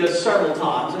looked at this several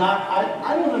times, and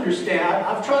I don't understand.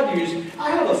 I've tried to use,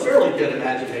 I have a fairly good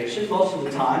imagination most of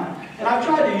the time, and I've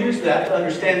tried to use that to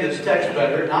understand this text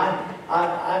better, and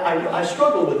I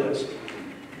struggle with this.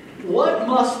 What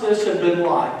must this have been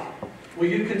like? Will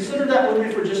you consider that with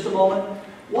me for just a moment?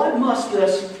 What must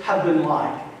this have been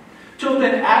like? To have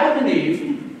been Adam and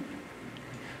Eve,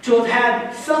 to have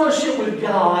had fellowship with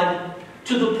God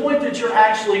to the point that you're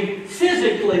actually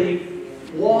physically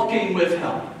walking with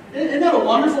Him. Isn't that a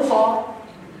wonderful thought?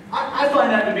 I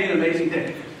find that to be an amazing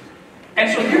thing. And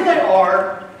so here they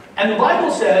are, and the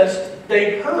Bible says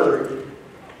they heard.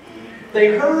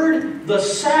 They heard the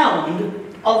sound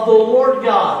of the Lord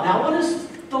God. Now, what does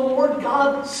the Lord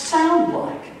God sound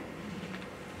like?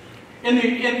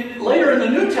 Later in the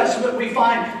New Testament, we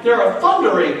find there are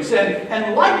thunderings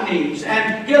and lightnings,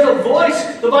 and He has a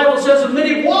voice, the Bible says, of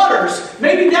many waters.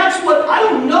 Maybe that's what, I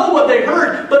don't know what they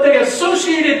heard, but they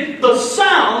associated the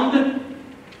sound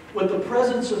with the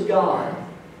presence of God.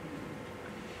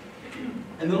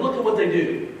 And then look at what they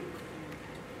do.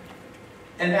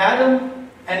 And Adam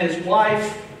and his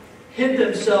wife hid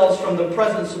themselves from the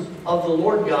presence of the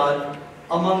Lord God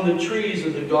among the trees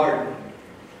of the garden.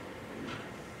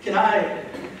 Can I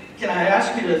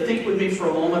ask you to think with me for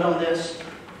a moment on this?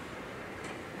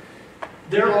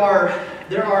 There are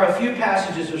a few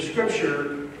passages of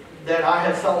Scripture that I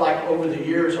have felt like over the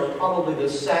years are probably the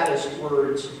saddest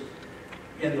words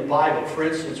in the Bible. For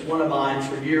instance, one of mine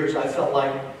for years I felt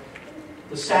like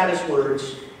the saddest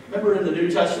words. Remember in the New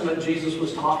Testament, Jesus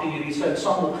was talking and He said,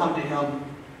 some will come to Him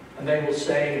And they will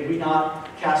say, "Have we not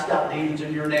cast out demons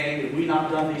in your name? Have we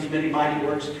not done these many mighty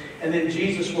works?" And then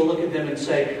Jesus will look at them and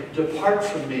say, "Depart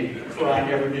from me, for I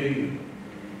never knew you."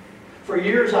 For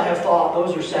years I have thought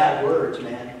those are sad words,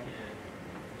 man.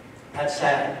 That's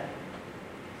sad.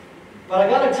 But I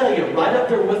got to tell you, right up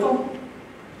there with them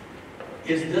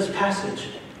is this passage.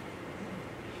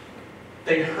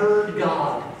 They heard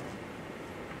God.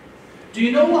 Do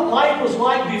you know what life was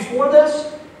like before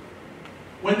this?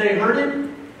 When they heard Him?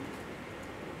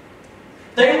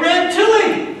 They ran to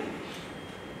Him.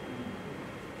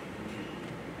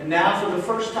 And now for the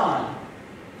first time,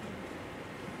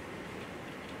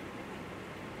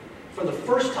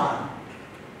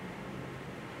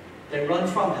 they run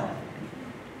from Him.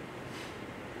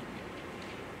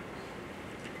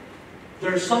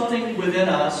 There's something within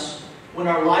us, when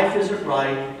our life isn't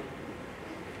right,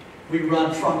 we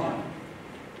run from Him.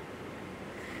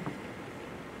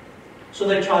 So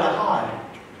they try to hide.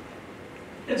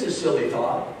 It's a silly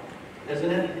thought, isn't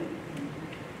it?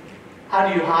 How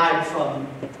do you hide from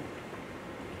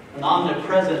an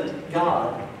omnipresent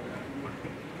God?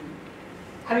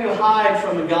 How do you hide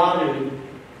from a God who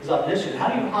is omniscient? How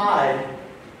do you hide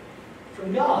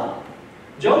from God?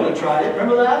 Jonah tried it.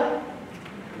 Remember that?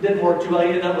 Didn't work too well. He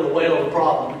ended up with a whale of a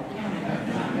problem.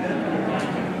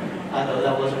 I know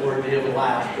that wasn't worthy of a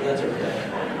laugh, but that's okay.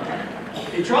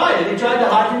 He tried it. He tried to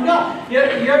hide from God. You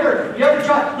ever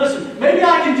try? Listen, maybe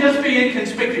I can just be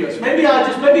inconspicuous. Maybe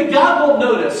God won't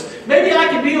notice. Maybe I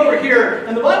can be over here.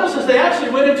 And the Bible says they actually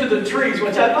went into the trees,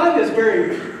 which I find is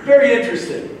very, very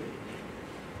interesting.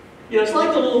 You know, it's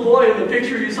like the little boy in the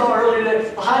picture you saw earlier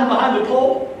today, hiding behind the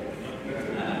pole.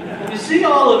 You see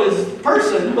all of his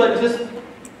person, but just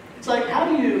it's like, how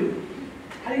do you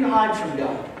hide from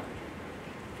God?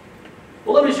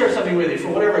 Well, let me share something with you for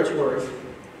whatever it's worth.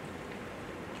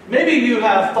 Maybe you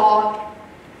have thought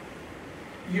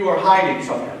you are hiding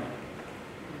from Him.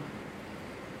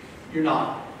 You're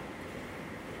not.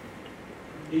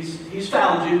 He's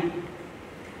found you.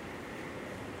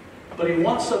 But He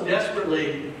wants so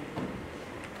desperately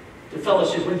to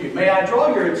fellowship with you. May I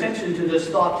draw your attention to this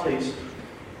thought, please?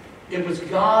 It was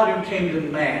God who came to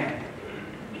man.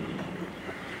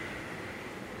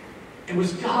 It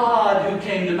was God who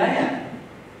came to man.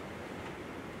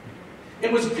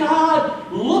 It was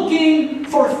God looking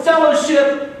for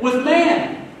fellowship with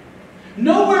man.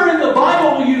 Nowhere in the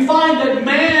Bible will you find that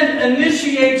man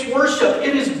initiates worship.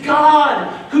 It is God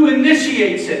who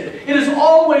initiates it. It is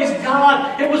always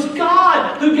God. It was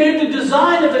God who gave the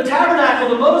design of the tabernacle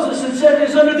to Moses and said, "It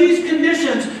is under these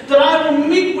conditions that I will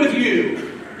meet with you."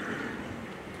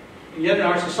 And yet in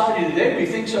our society today, we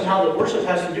think somehow that worship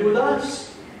has to do with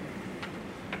us.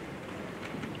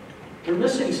 We're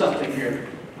missing something here.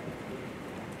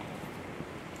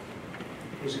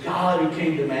 It was God who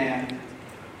came to man.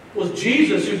 It was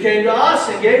Jesus who came to us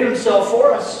and gave Himself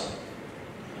for us.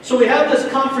 So we have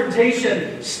this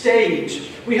confrontation stage.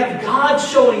 We have God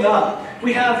showing up.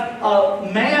 We have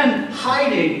man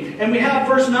hiding. And we have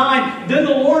verse 9. Then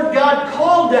the Lord God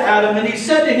called to Adam and He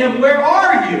said to him, "Where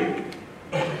are you?"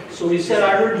 So he said,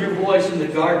 "I heard your voice in the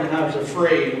garden and I was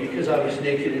afraid because I was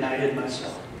naked and I hid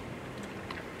myself."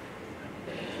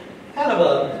 Kind of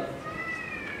a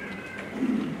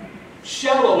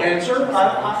shallow answer.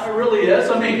 It really is.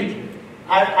 I mean,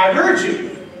 I heard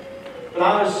you, but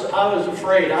I was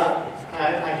afraid.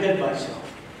 I hid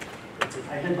myself.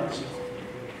 I hid myself.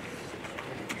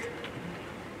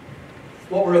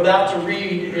 What we're about to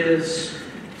read is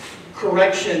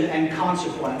correction and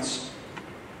consequence.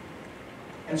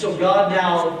 And so God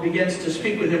now begins to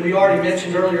speak with him. We already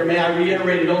mentioned earlier, may I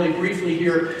reiterate it only briefly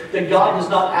here, that God does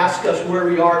not ask us where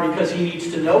we are because He needs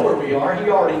to know where we are. He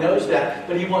already knows that.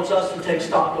 But He wants us to take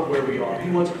stock of where we are. He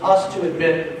wants us to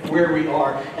admit where we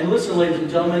are. And listen, ladies and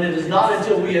gentlemen, it is not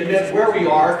until we admit where we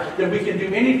are that we can do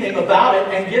anything about it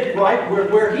and get right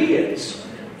where He is.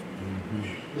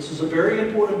 This is a very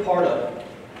important part of it.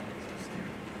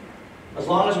 As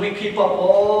long as we keep up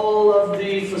all of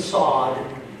the facade,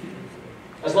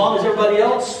 as long as everybody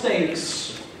else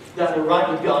thinks that we're right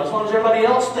with God, as long as everybody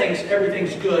else thinks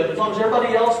everything's good, as long as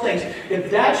everybody else thinks, if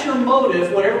that's your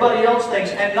motive, what everybody else thinks,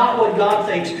 and not what God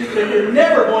thinks, then you're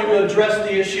never going to address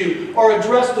the issue or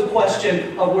address the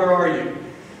question of where are you?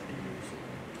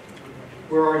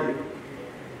 Where are you?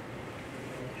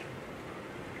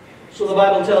 So the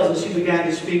Bible tells us He began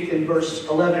to speak in verse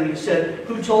 11. He said,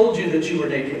 "Who told you that you were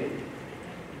naked?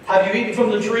 Have you eaten from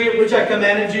the tree of which I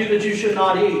commanded you that you should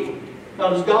not eat?" Now,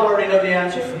 does God already know the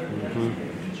answer?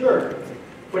 Mm-hmm. Sure.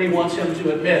 But He wants him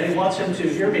to admit. He wants him to,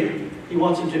 hear me, He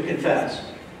wants him to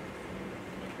confess.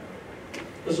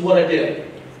 This is what I did.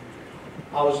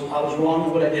 I was wrong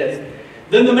with what I did.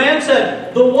 Then the man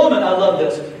said, the woman, I love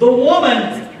this, the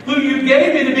woman who you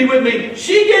gave me to be with me,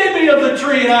 she gave me of the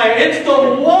tree and I ate. It's the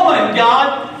woman,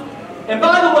 God. And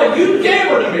by the way, you gave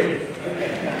her to me.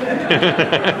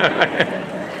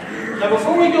 Now,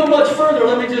 before we go much further,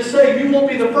 let me just say, you won't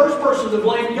be the first person to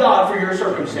blame God for your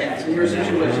circumstance and your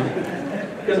situation.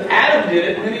 Because Adam did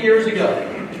it many years ago.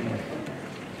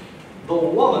 The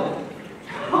woman.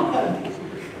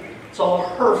 It's all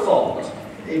her fault.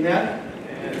 Amen?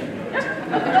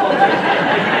 I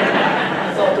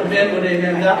thought the men would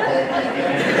amen that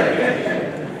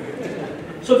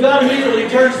one. So God immediately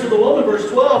turns to the woman, verse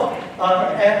 12.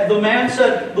 And the man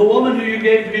said, the woman who you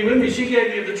gave to be with me, she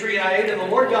gave me of the tree and I ate. And the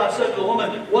Lord God said to the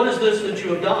woman, what is this that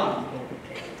you have done?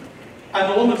 And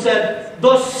the woman said,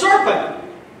 the serpent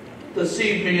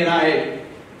deceived me and I ate.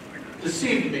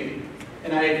 Deceived me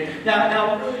and I ate.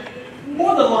 Now,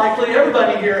 more than likely,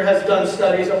 everybody here has done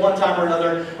studies at one time or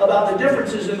another about the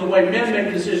differences in the way men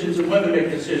make decisions and women make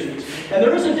decisions. And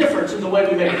there is a difference in the way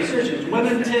we make decisions.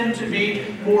 Women tend to be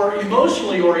more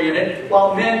emotionally oriented,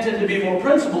 while men tend to be more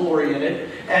principle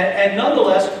oriented. And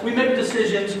nonetheless, we make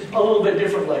decisions a little bit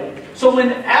differently. So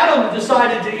when Adam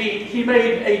decided to eat, he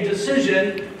made a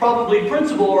decision, probably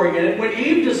principle oriented. When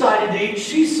Eve decided to eat,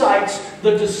 she cites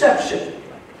the deception.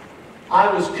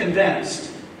 I was convinced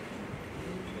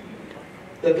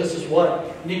that this is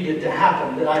what needed to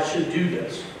happen, that I should do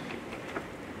this.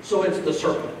 So it's the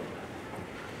serpent.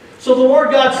 So the Lord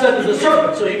God said to the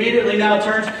serpent, so he immediately now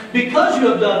turns, because you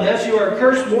have done this, you are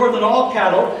cursed more than all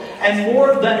cattle, and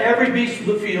more than every beast of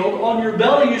the field. On your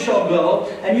belly you shall go,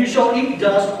 and you shall eat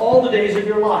dust all the days of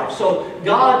your life. So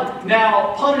God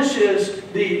now punishes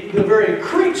the very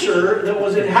creature that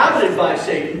was inhabited by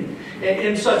Satan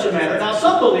in such a manner. Now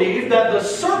some believe that the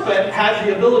serpent had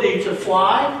the ability to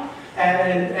fly,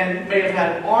 and may have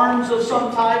had arms of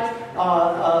some type,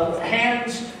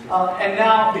 hands, and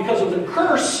now because of the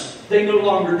curse, they no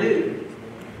longer do.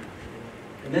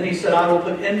 And then he said, I will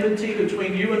put enmity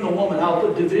between you and the woman. I will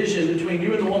put division between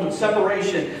you and the woman,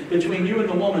 separation between you and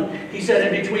the woman. He said,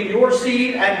 and between your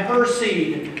seed and her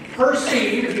seed. Her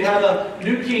seed, if you have a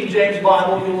New King James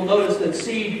Bible, you will notice that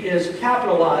seed is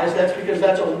capitalized. That's because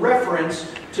that's a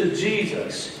reference to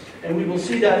Jesus. And we will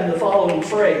see that in the following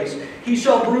phrase. He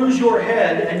shall bruise your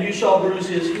head, and you shall bruise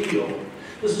his heel.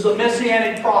 This is a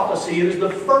messianic prophecy. It is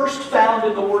the first found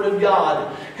in the Word of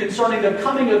God concerning the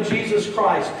coming of Jesus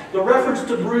Christ. The reference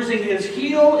to bruising his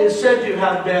heel is said to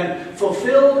have been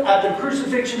fulfilled at the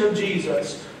crucifixion of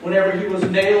Jesus whenever he was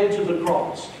nailed to the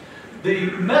cross. The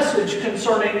message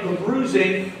concerning the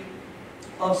bruising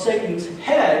of Satan's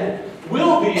head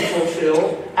will be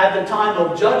fulfilled at the time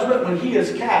of judgment when he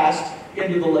is cast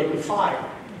into the lake of fire.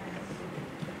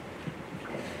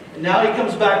 And now he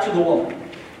comes back to the woman.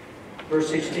 Verse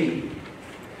 16.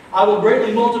 I will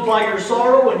greatly multiply your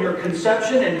sorrow and your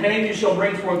conception. In pain you shall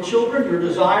bring forth children. Your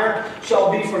desire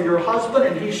shall be for your husband,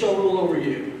 and he shall rule over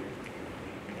you.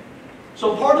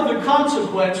 So part of the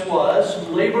consequence was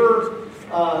labor.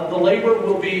 The labor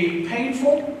will be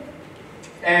painful,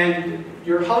 and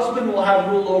your husband will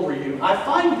have rule over you. I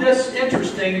find this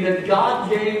interesting that God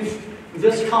gave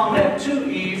this comment to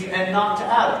Eve and not to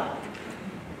Adam.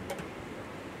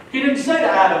 He didn't say to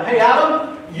Adam, hey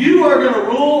Adam, you are going to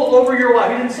rule over your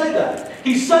wife. He didn't say that.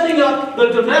 He's setting up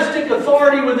the domestic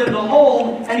authority within the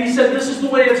home, and he said this is the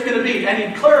way it's going to be. And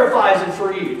he clarifies it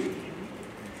for Eve.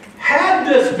 Had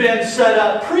this been set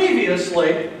up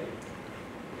previously,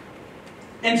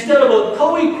 instead of a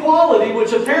co-equality,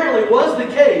 which apparently was the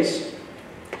case,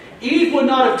 Eve would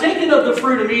not have taken of the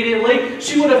fruit immediately.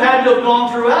 She would have had to have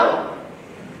gone through Adam.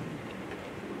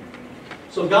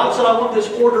 So God said, I want this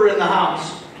order in the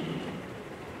house.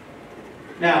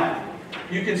 Now,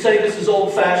 you can say this is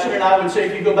old-fashioned, and I would say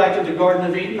if you go back to the Garden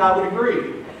of Eden, I would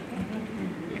agree.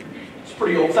 It's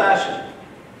pretty old-fashioned.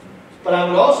 But I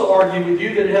would also argue with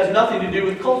you that it has nothing to do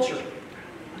with culture.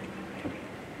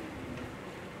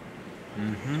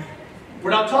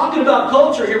 We're not talking about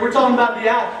culture here. We're talking about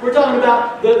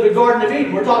the Garden of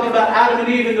Eden. We're talking about Adam and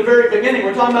Eve in the very beginning.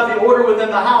 We're talking about the order within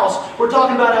the house. We're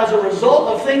talking about as a result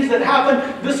of things that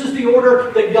happen, this is the order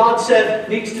that God said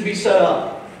needs to be set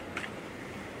up.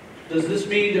 Does this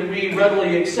mean that we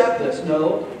readily accept this?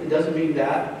 No, it doesn't mean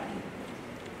that.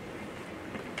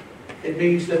 It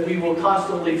means that we will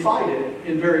constantly fight it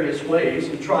in various ways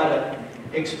and try to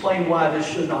explain why this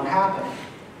should not happen.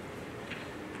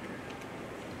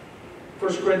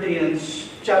 1 Corinthians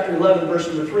chapter 11, verse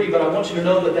number 3, but I want you to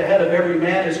know that the head of every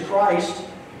man is Christ,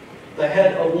 the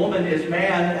head of woman is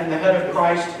man, and the head of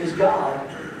Christ is God.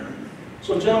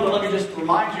 So gentlemen, let me just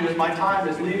remind you, as my time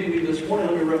is leaving me this morning,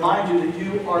 let me remind you that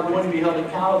you are going to be held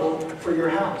accountable for your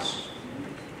house.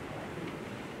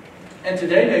 And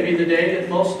today may be the day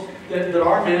that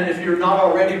our men, if you're not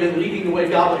already been leading the way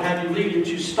God would have you lead, that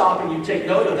you stop and you take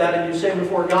note of that and you say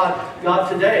before God, God,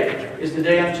 today is the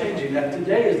day I'm changing that.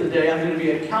 Today is the day I'm going to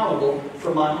be accountable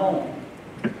for my home.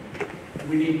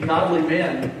 We need godly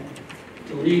men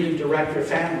to lead and direct their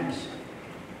families.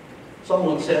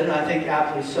 Someone said, and I think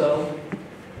aptly so,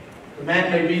 the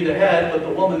man may be the head, but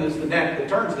the woman is the neck that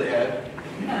turns the head.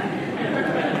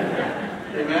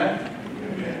 Amen?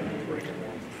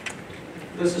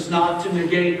 This is not to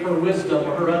negate her wisdom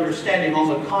or her understanding. On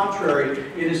the contrary,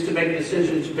 it is to make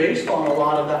decisions based on a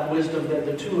lot of that wisdom that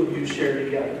the two of you share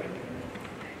together.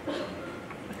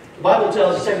 The Bible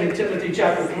tells us, 2 Timothy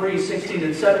chapter 3, 16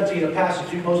 and 17, a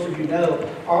passage most of you know,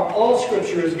 all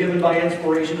Scripture is given by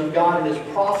inspiration of God and is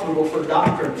profitable for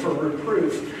doctrine, for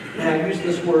reproof, and I use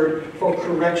this word, for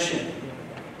correction,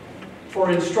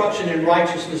 for instruction in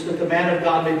righteousness, that the man of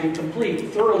God may be complete,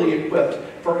 thoroughly equipped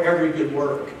for every good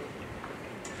work.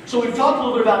 So we've talked a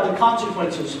little bit about the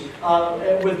consequences.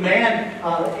 With man,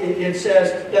 it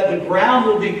says that the ground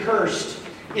will be cursed.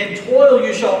 In toil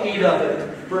you shall eat of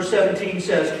it. Verse 17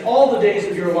 says, all the days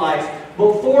of your life,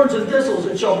 both thorns and thistles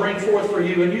it shall bring forth for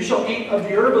you, and you shall eat of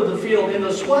the herb of the field. In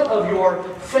the sweat of your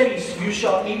face you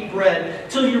shall eat bread,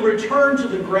 till you return to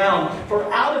the ground. For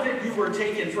out of it you were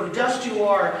taken, for dust you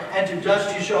are, and to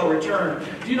dust you shall return.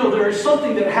 Do you know there is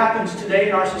something that happens today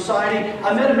in our society?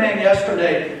 I met a man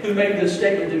yesterday who made this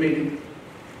statement to me.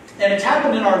 And it's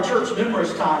happened in our church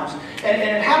numerous times. And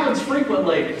it happens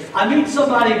frequently. I meet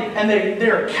somebody and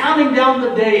they're counting down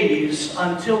the days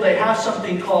until they have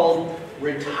something called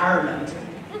retirement.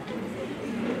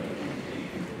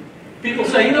 People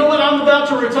say, you know what, I'm about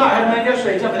to retire. I had a man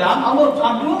yesterday tell me that.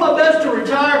 I'm doing my best to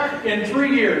retire in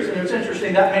 3 years. And it's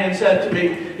interesting, that man said to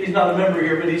me, he's not a member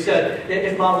here, but he said,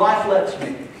 if my wife lets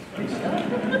me.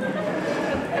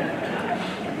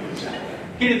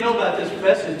 He didn't know about this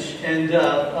message, and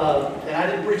I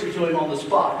didn't preach it to him on the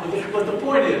spot. But the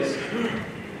point is,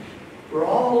 we're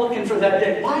all looking for that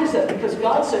day. Why is that? Because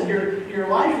God said your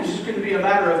life is just going to be a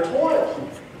matter of toil.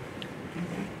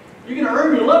 You're going to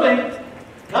earn your living,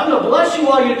 and I'm going to bless you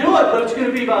while you do it, but it's going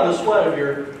to be by the sweat of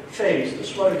your face, the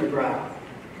sweat of your brow.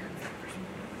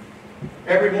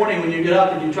 Every morning when you get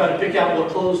up and you try to pick out what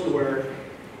clothes to wear,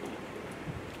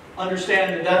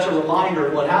 understand that that's a reminder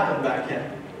of what happened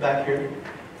back here.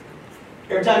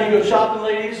 Every time you go shopping,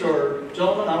 ladies or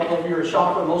gentlemen, I don't know if you're a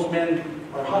shopper, most men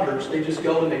are hunters. They just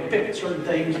go and they pick certain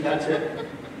things and that's it.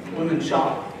 Women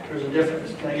shop. There's a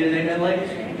difference. Can I get an amen, ladies?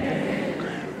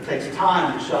 It takes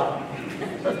time to shop.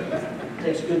 It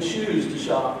takes good shoes to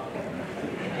shop.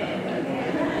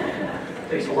 It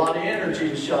takes a lot of energy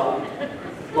to shop.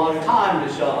 A lot of time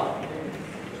to shop.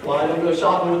 That's why I don't go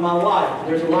shopping with my wife.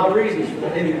 There's a lot of reasons for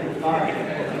that. Anyway, all right.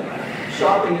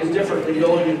 Shopping is different than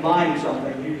going and buying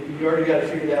something. You already got it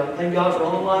figured out. Thank God for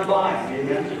online buying.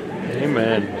 Amen?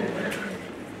 Amen.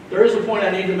 There is a point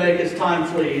I need to make as time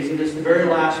flees, and it's the very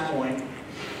last point.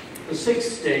 The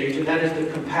sixth stage, and that is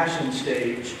the compassion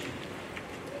stage.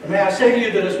 And may I say to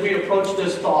you that as we approach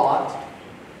this thought,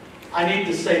 I need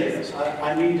to say this.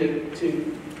 I need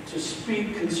to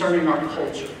speak concerning our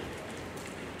culture.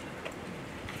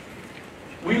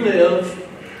 We live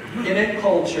in a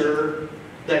culture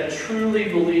that truly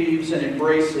believes and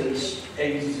embraces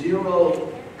a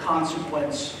zero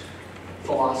consequence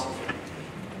philosophy.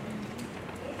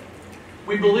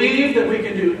 We believe that we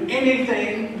can do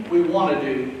anything we want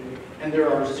to do, and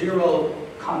there are zero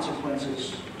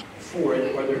consequences for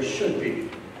it, or there should be.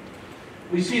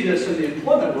 We see this in the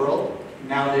employment world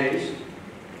nowadays.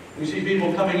 We see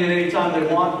people coming in anytime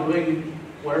they want, doing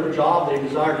whatever job they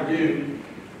desire to do,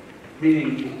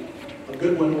 meaning a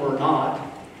good one or not,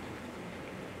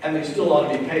 and they still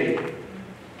ought to be paid.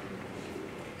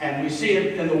 And we see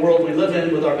it in the world we live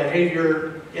in with our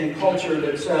behavior in culture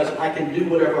that says, I can do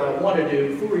whatever I want to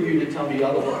do. Who are you to tell me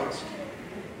otherwise?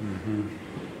 Mm-hmm.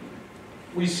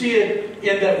 We see it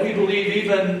in that we believe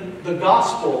even the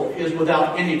gospel is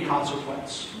without any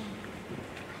consequence.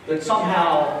 That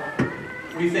somehow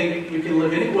we think we can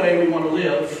live any way we want to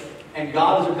live, and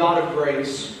God is a God of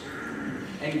grace,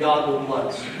 and God will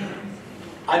bless.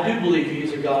 I do believe He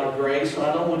is a God of grace, and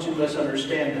I don't want you to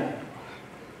misunderstand that.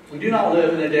 We do not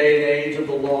live in a day and age of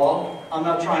the law. I'm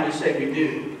not trying to say we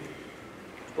do.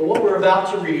 But what we're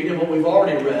about to read, and what we've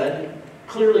already read,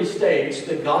 clearly states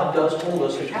that God does hold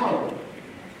us accountable.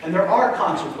 And there are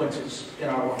consequences in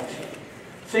our life.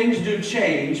 Things do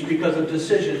change because of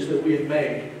decisions that we have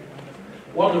made.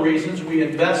 One of the reasons we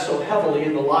invest so heavily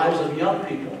in the lives of young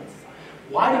people.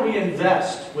 Why do we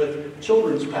invest with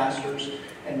children's pastors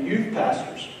and youth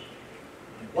pastors?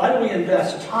 Why do we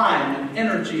invest time and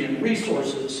energy and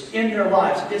resources in their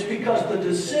lives? It's because the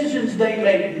decisions they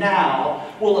make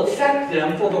now will affect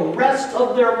them for the rest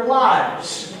of their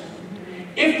lives.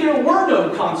 If there were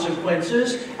no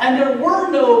consequences and there were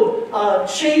no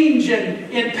change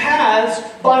in paths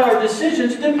by our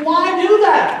decisions, then why do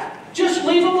that? Just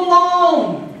leave them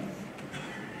alone.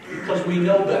 Because we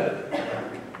know better.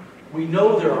 We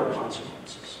know there are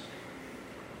consequences.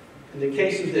 In the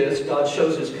case of this, God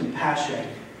shows His compassion.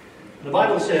 The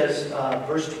Bible says,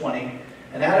 verse 20,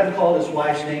 and Adam called his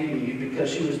wife's name Eve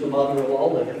because she was the mother of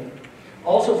all living.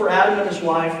 Also for Adam and his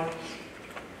wife,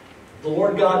 the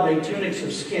Lord God made tunics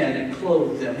of skin and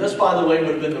clothed them. This, by the way,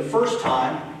 would have been the first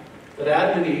time that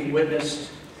Adam and Eve witnessed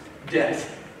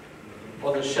death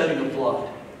or the shedding of blood.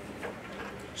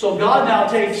 So God now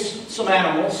takes some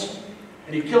animals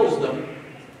and He kills them,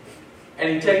 and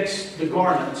He takes the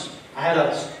garments. I had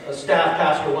a staff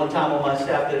pastor one time on my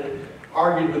staff that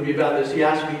argued with me about this. He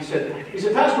asked me, he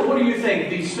said, Pastor, what do you think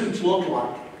these suits look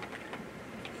like?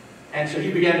 And so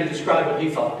he began to describe what he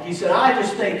thought. He said, I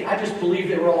just believe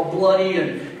they were all bloody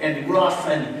and rough.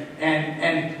 And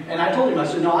I told him, I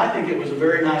said, no, I think it was a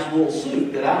very nice wool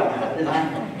suit that Adam had. And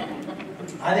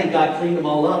I think God cleaned them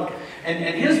all up.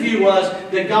 And his view was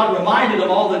that God reminded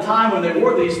them all the time when they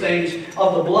wore these things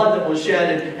of the blood that was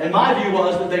shed. And my view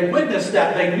was that they witnessed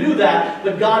that, they knew that,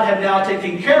 but God had now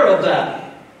taken care of that.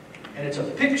 And it's a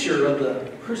picture of the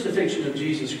crucifixion of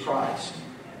Jesus Christ.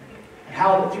 And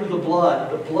how through the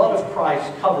blood of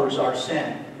Christ covers our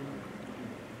sin.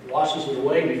 Washes it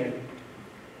away even.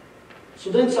 So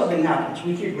then something happens.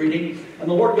 We keep reading. And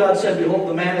the Lord God said, Behold,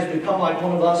 the man has become like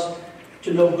one of us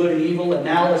to know good and evil. And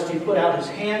now lest he put out his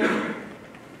hand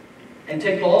and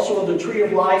take also of the tree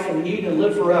of life and eat and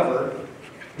live forever.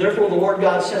 Therefore the Lord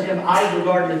God sent him out of the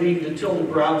Garden of Eden to till the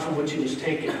ground from which he was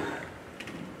taken.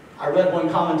 I read one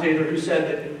commentator who said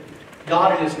that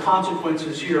God in His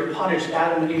consequences here punished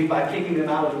Adam and Eve by kicking them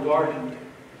out of the garden.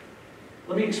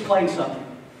 Let me explain something.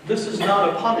 This is not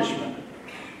a punishment.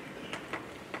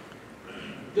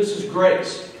 This is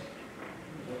grace.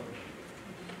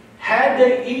 Had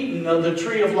they eaten of the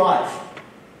tree of life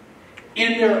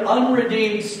in their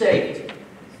unredeemed state,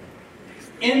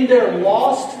 in their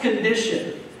lost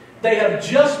condition, they have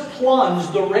just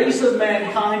plunged the race of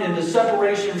mankind into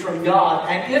separation from God.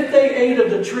 And if they ate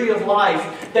of the tree of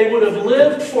life, they would have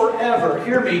lived forever,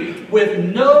 hear me,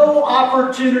 with no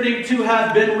opportunity to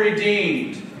have been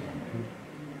redeemed.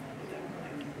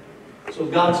 So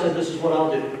God said, this is what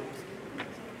I'll do.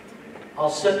 I'll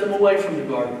set them away from the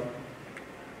garden.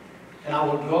 And I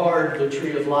will guard the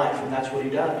tree of life. And that's what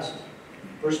He does.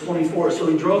 Verse 24, so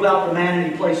He drove out the man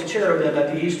and He placed cherubim at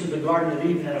the east of the Garden of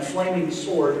Eden and a flaming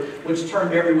sword which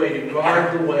turned every way to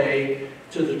guard the way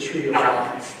to the tree of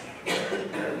life.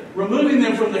 Removing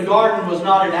them from the garden was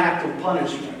not an act of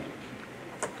punishment.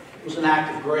 It was an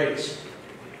act of grace.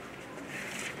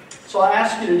 So I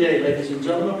ask you today, ladies and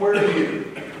gentlemen, where are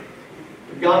you?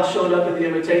 If God showed up at the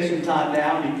invitation time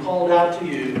now and He called out to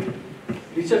you,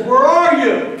 He said, where are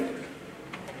you?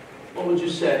 What would you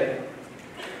say?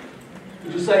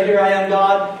 Would you say, here I am,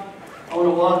 God. I want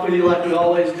to walk with you like we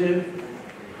always do.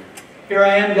 Here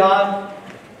I am, God.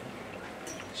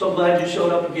 So glad you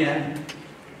showed up again.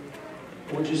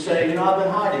 Or would you say, I've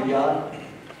been hiding, God.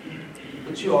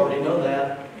 But you already know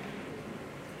that.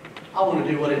 I want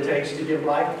to do what it takes to get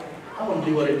right. I want to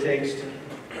do what it takes to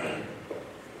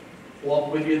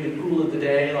walk with you in the cool of the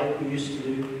day like we used to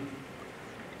do.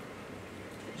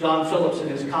 John Phillips, in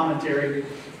his commentary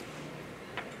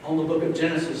on the book of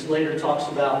Genesis, later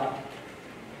talks about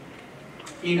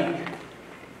Enoch,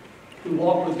 who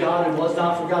walked with God and was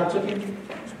not, for God took him.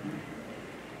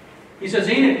 He says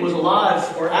Enoch was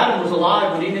alive, or Adam was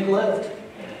alive when Enoch lived.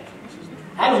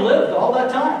 Adam lived all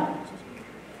that time.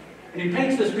 And he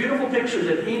paints this beautiful picture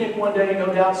that Enoch one day,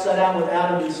 no doubt, sat down with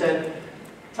Adam and said,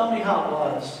 tell me how it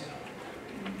was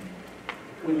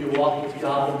when you walked with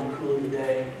God in the cool of the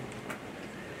day.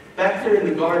 Back there in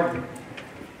the garden,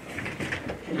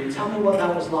 can you tell me what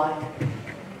that was like?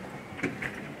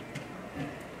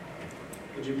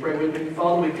 Would you pray with me?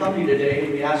 Father, we come to you today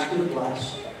and we ask you to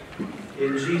bless.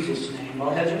 In Jesus' name.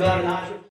 All heads are bowed and eyes are